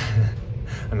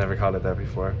never called it that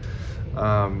before.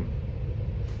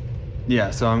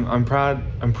 So I'm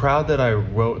proud that I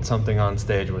wrote something on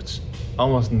stage, which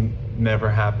almost never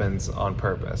happens on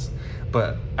purpose.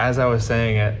 But as I was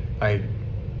saying it, I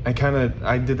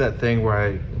did that thing where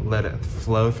I let it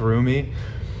flow through me.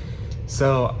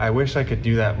 So I wish I could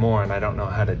do that more, and I don't know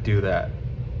how to do that.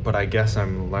 But I guess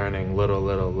I'm learning little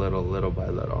by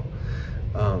little.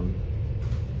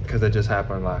 Because it just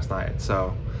happened last night.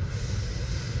 So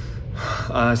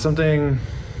something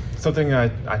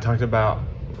I talked about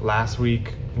last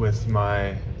week with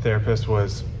my therapist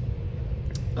was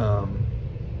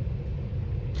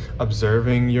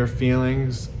observing your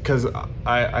feelings. Because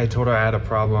I told her I had a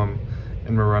problem,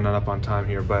 and we're running up on time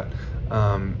here, but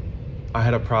I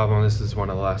had a problem. This is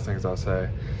one of the last things I'll say.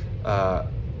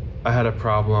 I had a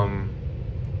problem.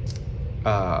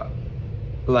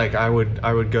 Like I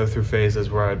would go through phases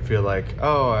where I'd feel like,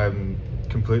 I'm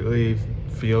completely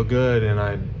feel good, and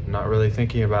I'm not really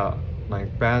thinking about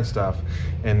like bad stuff,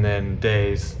 and then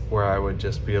days where I would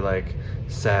just be like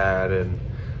sad and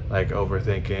like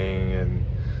overthinking and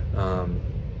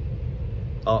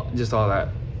all that,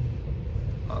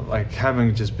 like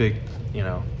having just big,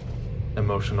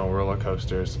 emotional roller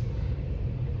coasters.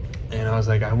 And I was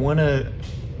like, I want to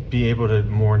be able to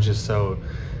more just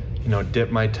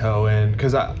dip my toe in,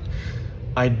 because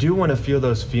I do want to feel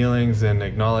those feelings and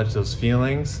acknowledge those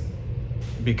feelings,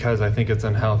 because I think it's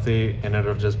unhealthy and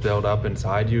it'll just build up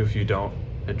inside you if you don't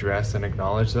address and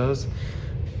acknowledge those.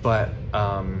 But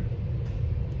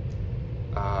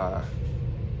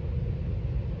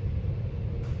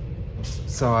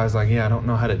so I was like, I don't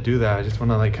know how to do that. I just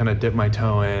want to like kind of dip my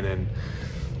toe in and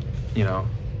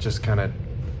just kind of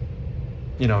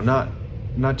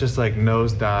not just like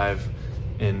nosedive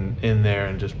in there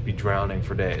and just be drowning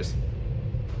for days,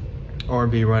 or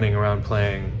be running around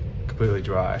playing completely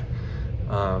dry.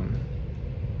 And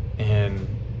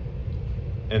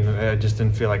I just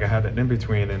didn't feel like I had it in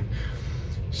between. And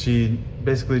she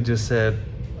basically just said,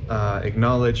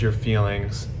 acknowledge your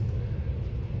feelings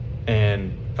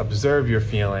and observe your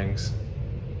feelings,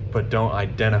 but don't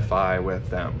identify with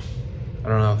them. I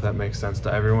don't know if that makes sense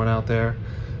to everyone out there,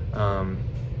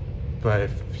 but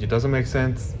if it doesn't make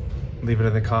sense, leave it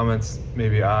in the comments.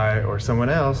 Maybe I or someone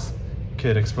else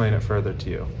could explain it further to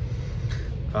you.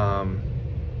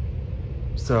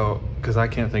 So, because I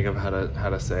can't think of how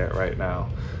to say it right now,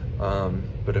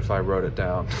 but if I wrote it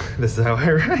down, this is how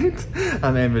I write.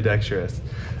 I'm ambidextrous.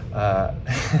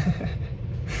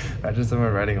 Imagine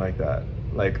someone writing like that,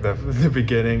 like the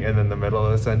beginning and then the middle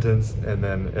of the sentence and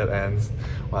then it ends.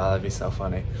 Wow, that'd be so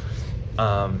funny.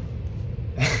 What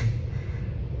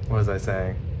was I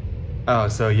saying? Oh,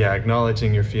 so yeah,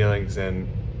 acknowledging your feelings and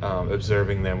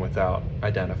observing them without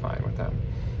identifying with them.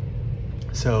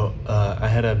 So I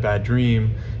had a bad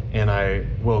dream and I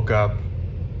woke up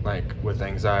like with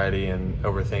anxiety and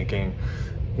overthinking.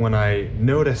 When I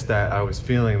noticed that I was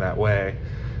feeling that way,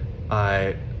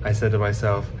 I said to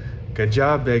myself, "Good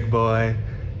job, big boy.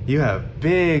 You have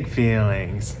big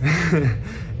feelings."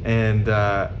 And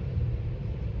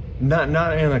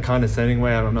not in a condescending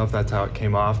way. I don't know if that's how it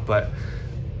came off, but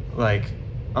like,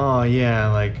 oh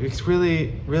yeah, like it's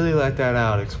really let that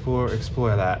out. Explore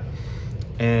that.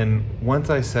 And once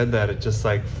I said that, it just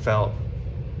like felt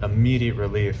immediate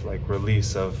relief, like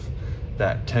release of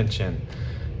that tension.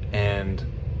 And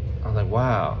I was like,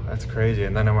 wow, that's crazy.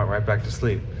 And then I went right back to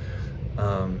sleep.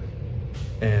 And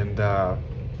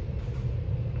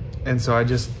so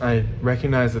I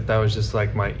recognized that was just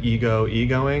like my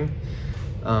egoing,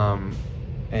 and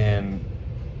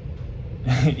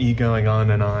egoing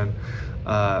on and on.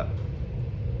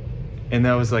 And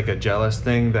that was like a jealous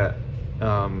thing that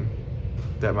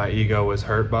my ego was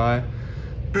hurt by.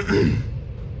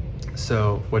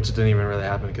 So, which didn't even really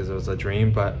happen because it was a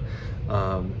dream, but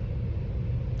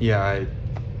yeah,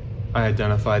 I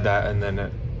identified that, and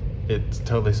then it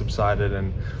totally subsided.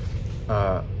 And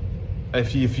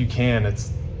if you can,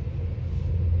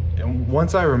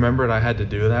 once I remembered I had to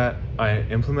do that, I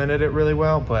implemented it really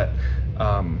well, but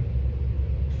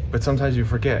sometimes you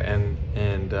forget, and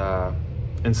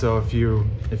so if you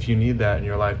need that in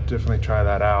your life, definitely try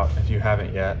that out if you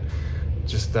haven't yet.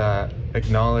 Just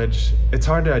acknowledge. It's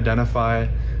hard to identify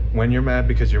when you're mad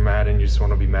because you're mad and you just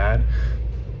want to be mad.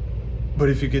 But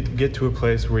if you get to a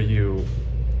place where you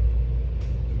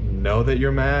know that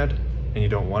you're mad and you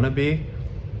don't want to be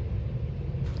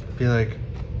like,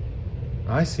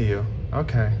 I see you.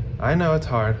 Okay, I know it's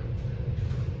hard.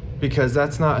 Because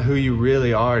that's not who you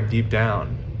really are deep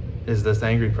down, is this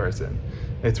angry person.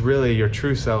 It's really your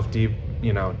true self deep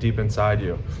inside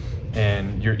you.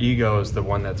 And your ego is the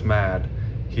one that's mad.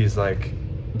 He's like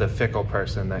the fickle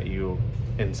person that you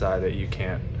inside that you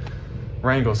can't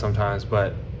wrangle sometimes.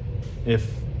 But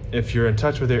if you're in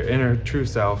touch with your inner true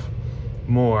self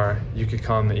more, you could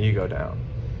calm the ego down.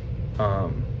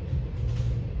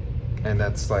 And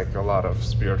that's like a lot of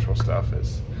spiritual stuff,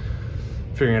 is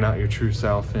figuring out your true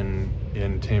self and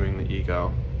taming the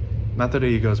ego. Not that the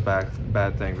ego is a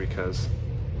bad thing, because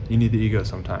you need the ego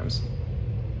sometimes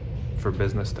for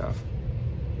business stuff.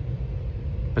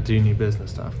 But do you need business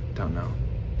stuff? Don't know.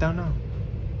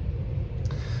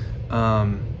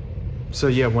 So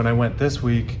yeah, when I went this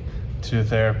week to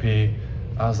therapy,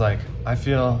 I was like, I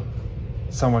feel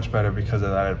so much better because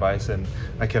of that advice, and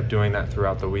I kept doing that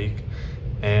throughout the week.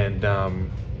 And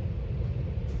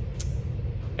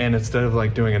instead of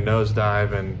like doing a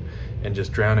nosedive and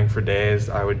just drowning for days,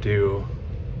 I would do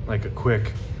like a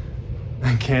quick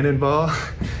cannonball,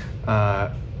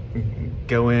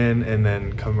 go in and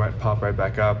then pop right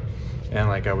back up, and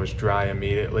like I was dry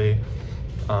immediately,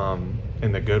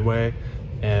 in the good way,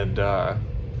 and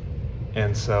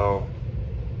so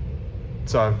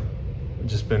I've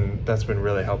just that's been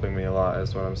really helping me a lot,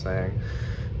 is what I'm saying.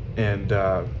 And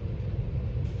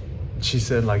she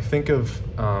said, like, think of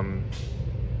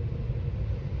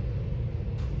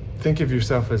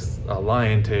yourself as a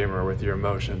lion tamer with your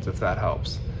emotions, if that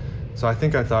helps. So I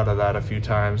think I thought of that a few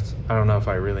times. I don't know if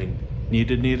I really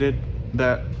needed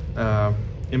that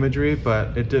imagery,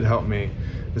 but it did help me,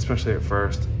 especially at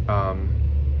first.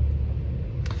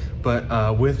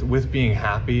 But with being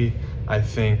happy, I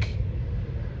think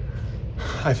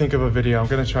of a video. I'm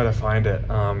gonna try to find it,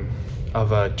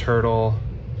 of a turtle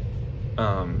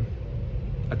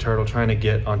trying to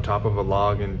get on top of a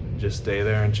log and just stay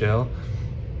there and chill.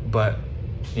 But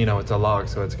it's a log,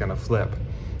 so it's gonna flip,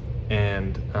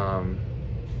 and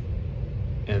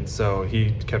so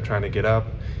he kept trying to get up.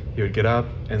 He would get up,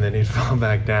 and then he'd fall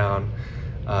back down,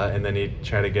 and then he'd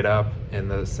try to get up,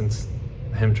 and since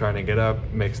him trying to get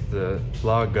up makes the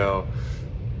log go,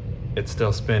 it's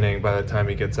still spinning by the time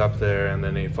he gets up there, and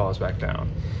then he falls back down.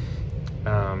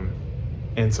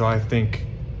 And so I think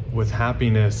with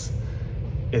happiness,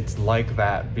 it's like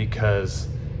that because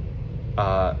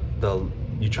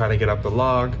you try to get up the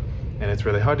log, and it's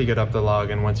really hard to get up the log,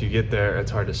 and once you get there,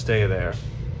 it's hard to stay there.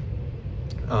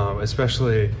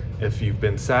 Especially if you've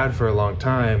been sad for a long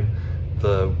time,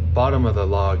 the bottom of the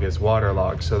log is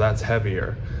waterlogged, so that's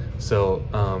heavier. So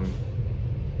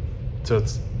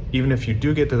it's, even if you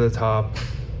do get to the top,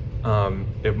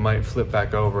 it might flip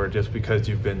back over just because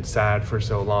you've been sad for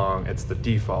so long. It's the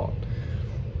default.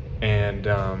 And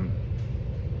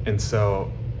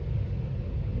so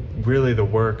really the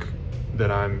work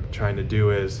that I'm trying to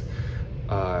do is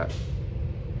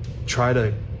try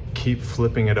to keep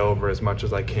flipping it over as much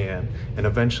as I can, and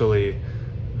eventually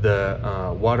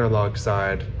the waterlogged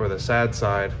side, or the sad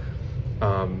side,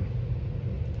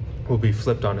 will be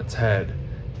flipped on its head,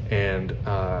 and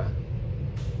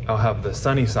I'll have the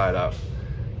sunny side up.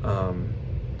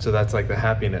 So that's like the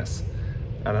happiness.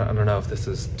 I don't know if this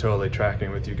is totally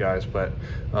tracking with you guys, but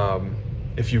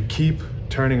if you keep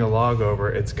turning a log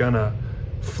over, it's gonna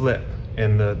flip,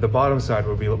 and the bottom side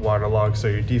will be waterlogged, so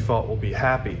your default will be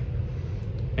happy,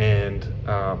 and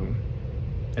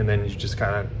then you just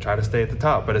kind of try to stay at the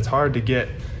top. But it's hard to get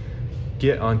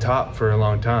on top for a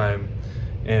long time,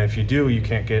 and if you do, you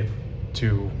can't get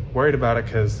too worried about it,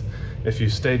 because if you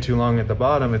stay too long at the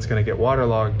bottom, it's going to get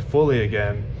waterlogged fully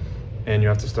again, and you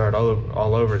have to start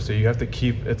all over. So you have to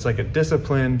keep, it's like a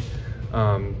discipline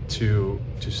to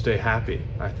stay happy,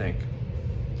 I think.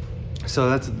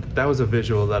 So that was a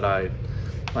visual that I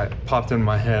popped in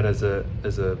my head as a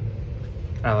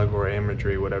allegory,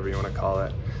 imagery, whatever you want to call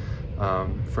it,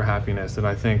 for happiness. And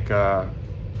I think I'm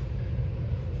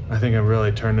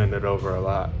really turning it over a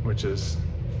lot, which is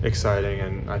exciting,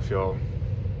 and I feel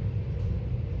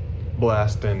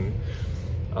blessed and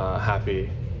happy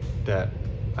that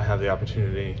I have the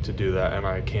opportunity to do that, and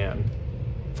I can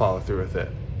follow through with it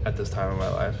at this time in my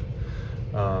life.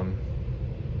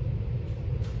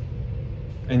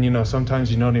 And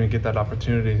sometimes you don't even get that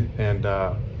opportunity, and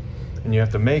you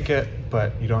have to make it,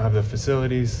 but you don't have the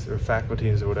facilities or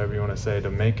faculties or whatever you want to say to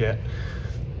make it,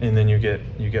 and then you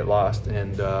get lost,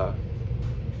 and that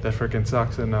freaking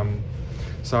sucks. And I'm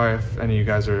sorry if any of you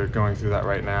guys are going through that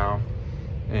right now,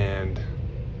 and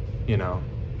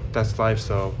that's life.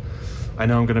 So I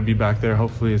know I'm gonna be back there.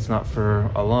 Hopefully it's not for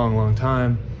a long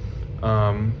time,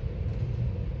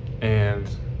 and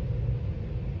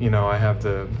I have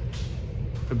the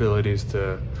abilities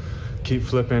to keep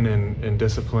flipping and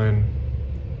discipline,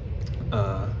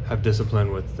 have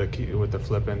discipline with the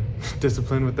flipping,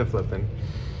 discipline with the flipping.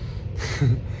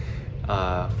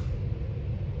 But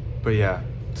yeah,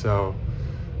 so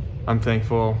I'm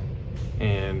thankful,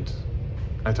 and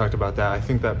I talked about that. I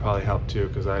think that probably helped too,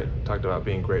 because I talked about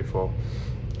being grateful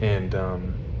and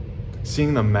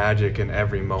seeing the magic in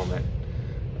every moment.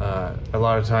 A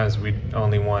lot of times we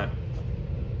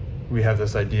have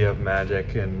this idea of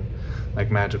magic and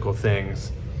like magical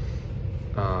things.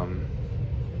 I'm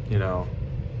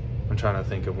trying to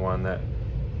think of one that,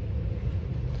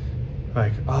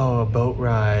 like, a boat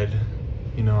ride,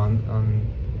 on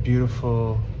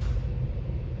beautiful,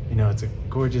 it's a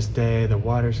gorgeous day, the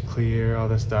water's clear, all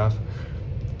this stuff.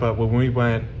 But when we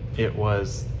went, it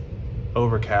was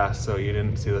overcast, so you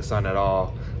didn't see the sun at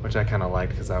all, which I kind of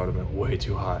liked, because that would have been way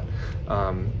too hot.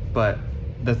 But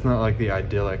that's not like the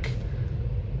idyllic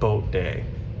boat day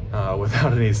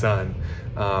without any sun.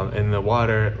 And the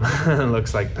water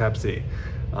looks like Pepsi.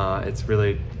 It's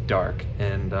really dark,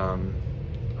 and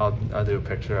I'll do a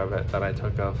picture of it that I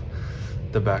took of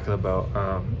the back of the boat,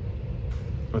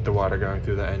 with the water going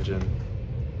through the engine.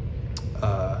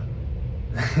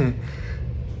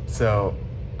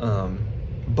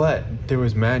 But there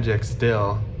was magic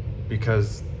still,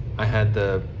 because I had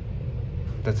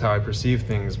that's how I perceive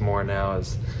things more now,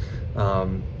 is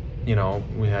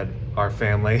we had our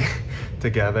family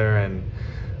together, and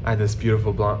I had this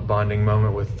beautiful bonding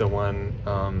moment with the one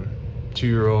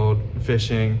 2-year-old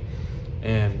fishing,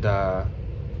 and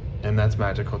that's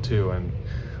magical too. And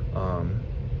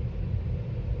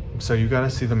so you got to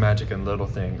see the magic in little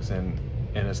things, and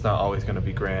it's not always going to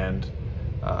be grand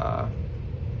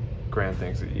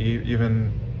things.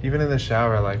 Even in the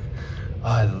shower, like,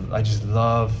 I just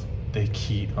love the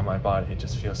heat on my body. It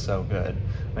just feels so good.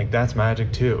 Like, that's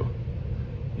magic too.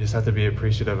 You just have to be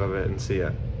appreciative of it and see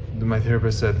it. My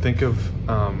therapist said, think of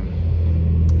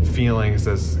feelings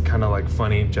as kind of like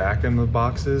funny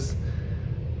jack-in-the-boxes,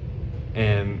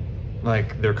 and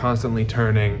like they're constantly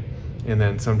turning, and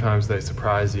then sometimes they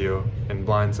surprise you and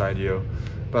blindside you.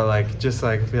 But like, just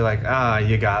like feel like,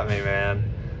 you got me, man.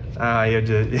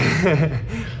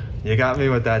 You got me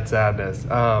with that sadness.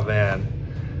 Oh man.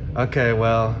 Okay,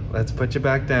 well, let's put you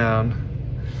back down.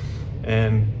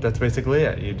 And that's basically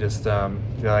it. You just you're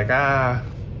like,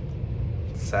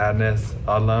 sadness,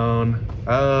 alone,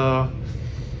 oh,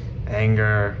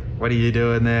 anger, what are you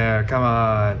doing there, come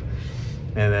on.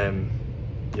 And then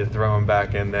you throw them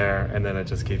back in there, and then it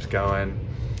just keeps going,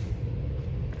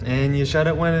 and you shut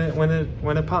it when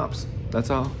it pops. That's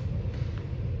all.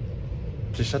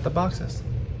 Just shut the boxes.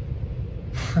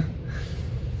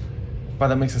 Wow,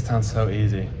 that makes it sound so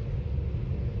easy.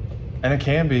 And it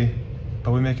can be,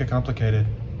 but we make it complicated.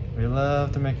 We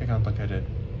love to make it complicated.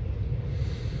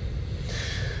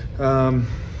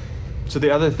 So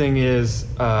the other thing is,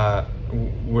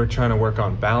 we're trying to work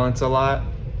on balance a lot,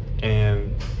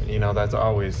 and that's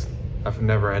always a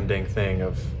never-ending thing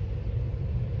of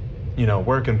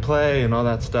work and play and all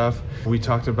that stuff. We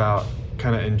talked about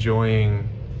kind of enjoying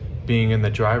being in the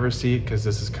driver's seat, because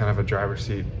this is kind of a driver's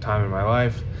seat time in my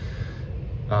life.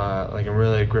 Like I'm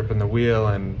really gripping the wheel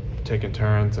and taking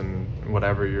turns and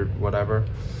whatever,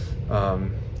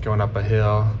 going up a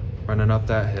hill, running up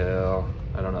that hill.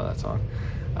 I don't know that song,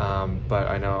 but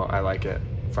I know I like it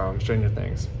from Stranger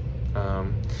Things.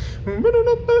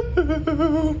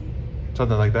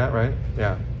 Something like that, right?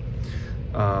 Yeah.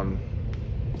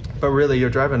 But really, you're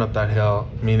driving up that hill,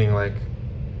 meaning like,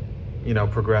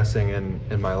 progressing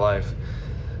in my life,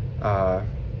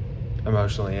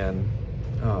 emotionally and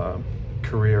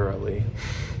careerally.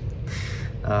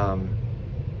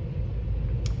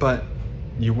 But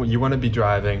you want to be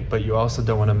driving, but you also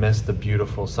don't want to miss the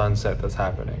beautiful sunset that's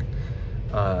happening.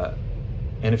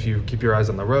 And if you keep your eyes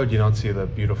on the road, you don't see the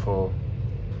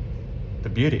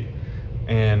beauty.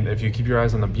 And if you keep your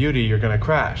eyes on the beauty, you're going to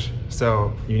crash.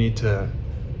 So you need to,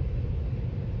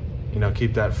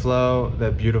 keep that flow,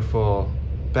 that beautiful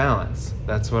balance.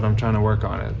 That's what I'm trying to work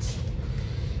on.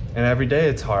 And every day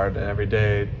it's hard, and every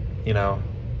day,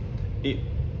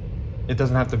 it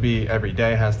doesn't have to be every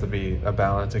day has to be a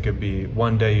balance. It could be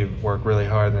one day you work really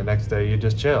hard and the next day you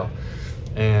just chill.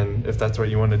 And if that's what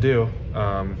you want to do,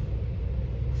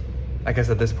 I guess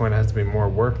at this point it has to be more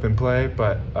work than play,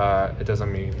 but it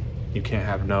doesn't mean you can't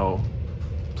have no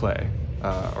play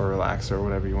or relax or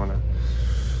whatever you want to,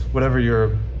 whatever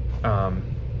your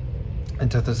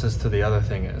antithesis to the other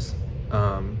thing is.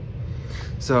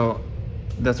 So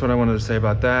that's what I wanted to say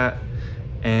about that.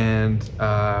 And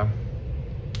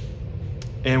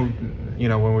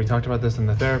when we talked about this in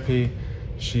the therapy,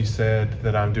 she said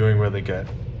that I'm doing really good,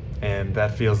 and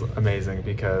that feels amazing,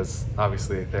 because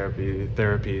obviously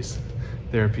therapies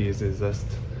is just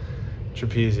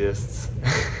trapeziists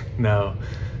know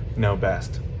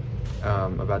best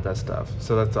about that stuff.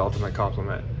 So that's the ultimate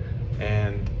compliment.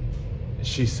 And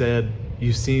she said,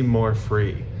 you seem more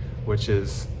free, which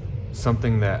is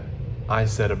something that I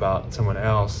said about someone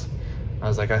else. I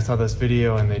was like, I saw this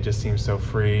video and they just seem so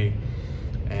free,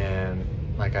 and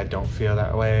like I don't feel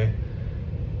that way.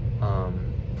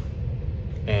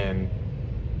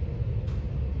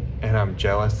 And I'm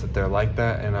jealous that they're like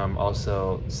that, and I'm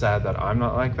also sad that I'm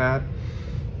not like that.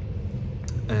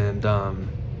 And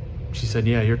she said,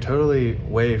 yeah, you're totally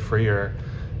way freer,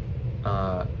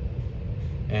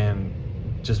 and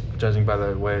just judging by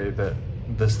the way that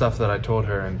the stuff that I told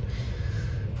her, and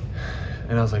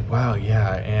I was like, wow, yeah,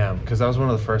 I am, because that was one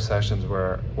of the first sessions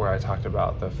where I talked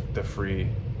about the free,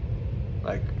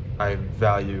 like I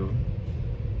value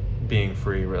being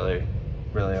free really,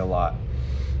 really a lot.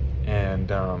 And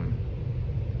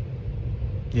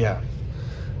yeah,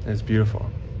 it's beautiful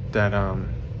that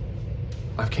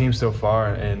I've came so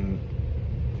far, and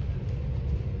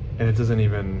it doesn't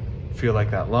even feel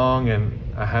like that long, and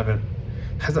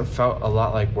hasn't felt a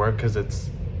lot like work, because it's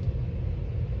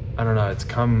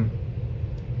come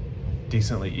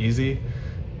decently easy.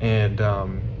 And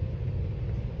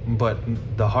but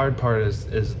the hard part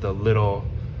is the little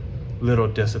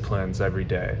disciplines every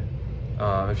day.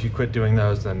 If you quit doing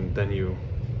those, then you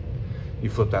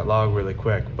flip that log really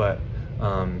quick. But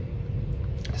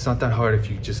it's not that hard if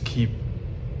you just keep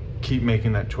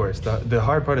making that choice. The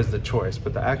hard part is the choice,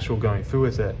 but the actual going through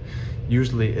with it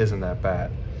usually isn't that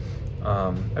bad.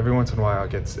 Every once in a while it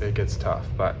gets tough,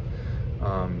 but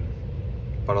a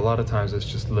lot of times it's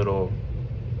just little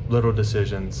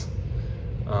decisions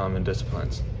and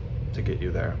disciplines to get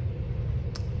you there.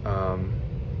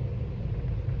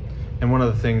 And one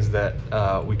of the things that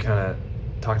we kind of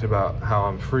talked about, how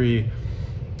I'm free,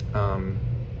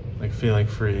 like feeling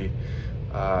free.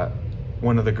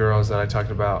 One of the girls that I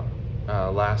talked about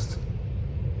last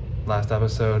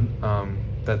episode,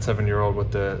 that 7-year-old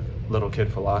with the little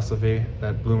kid philosophy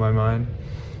that blew my mind.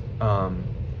 I'm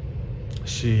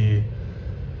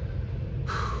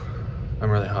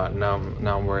really hot now.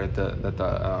 I'm worried that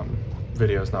the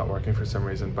video is not working for some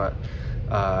reason, but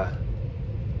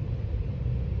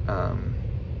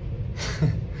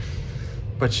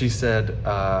But she said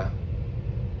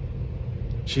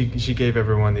she gave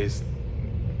everyone these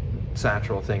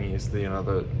satchel thingies,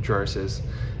 the jerseys,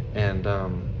 and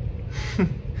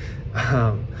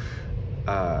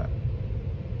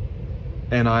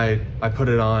and I put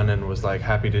it on and was like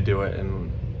happy to do it,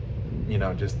 and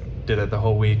just did it the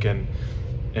whole week, and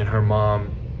her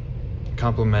mom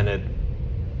complimented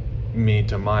me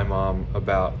to my mom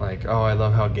about like, oh, I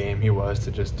love how game he was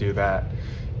to just do that,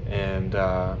 and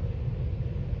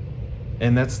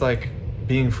that's like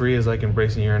being free is like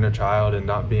embracing your inner child and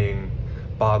not being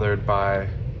bothered by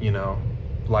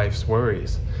life's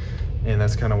worries, and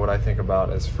that's kind of what I think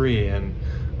about as free. And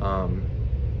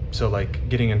so like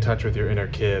getting in touch with your inner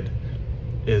kid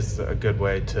is a good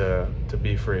way to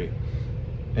be free,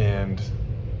 and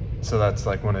so that's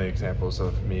like one of the examples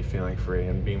of me feeling free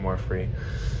and being more free.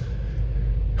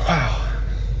 Wow,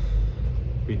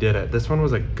 we did it. This one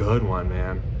was a good one,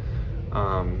 man.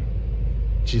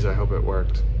 Geez, I hope it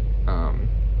worked.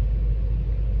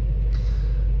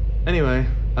 Anyway,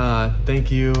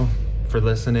 thank you for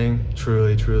listening.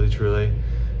 Truly, truly, truly.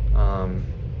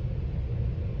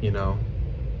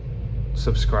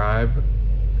 Subscribe,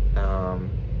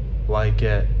 like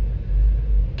it,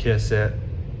 kiss it,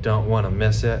 don't want to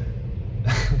miss it.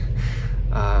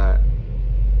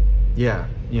 Yeah,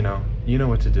 you know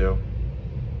what to do.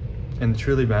 And it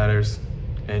truly matters,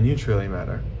 and you truly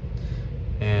matter.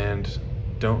 And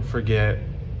don't forget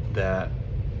that,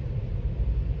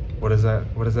 what is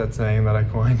that saying that I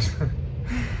coined?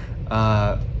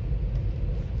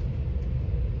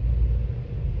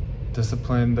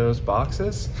 Discipline those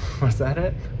boxes? Was that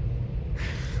it?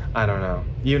 I don't know.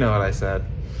 You know what I said.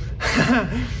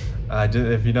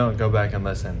 If you don't, go back and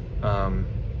listen.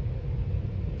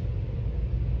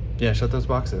 Yeah, shut those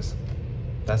boxes.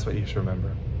 That's what you should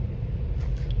remember.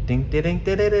 Ding ding ding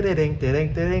ding ding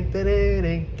ding ding ding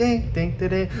ding ding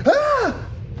ding. Ah!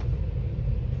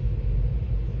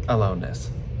 Aloneness.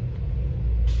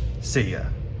 See ya.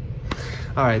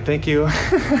 All right, thank you.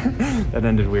 That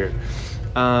ended weird.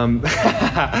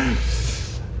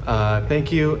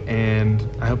 Thank you, and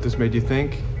I hope this made you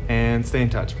think, and stay in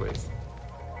touch, please.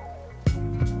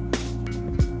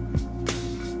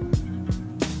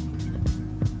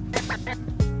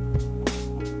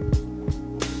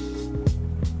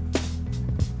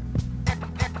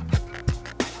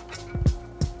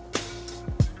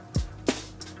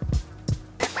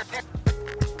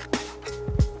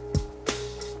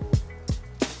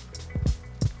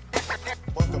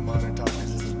 Modern talk.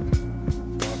 This is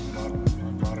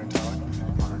modern talk.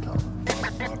 Modern talk.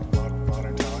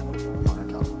 Modern talk. Modern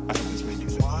talk. I hope this made you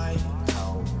think. Why?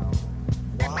 How?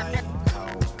 Why? How?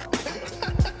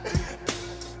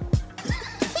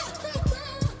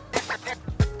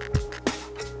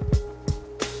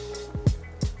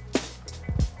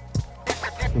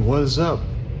 What's up,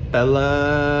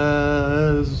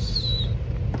 fellas?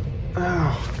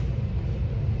 Ow.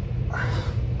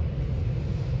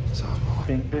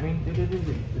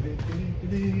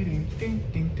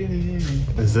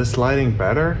 Is this lighting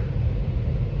better?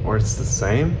 Or it's the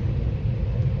same?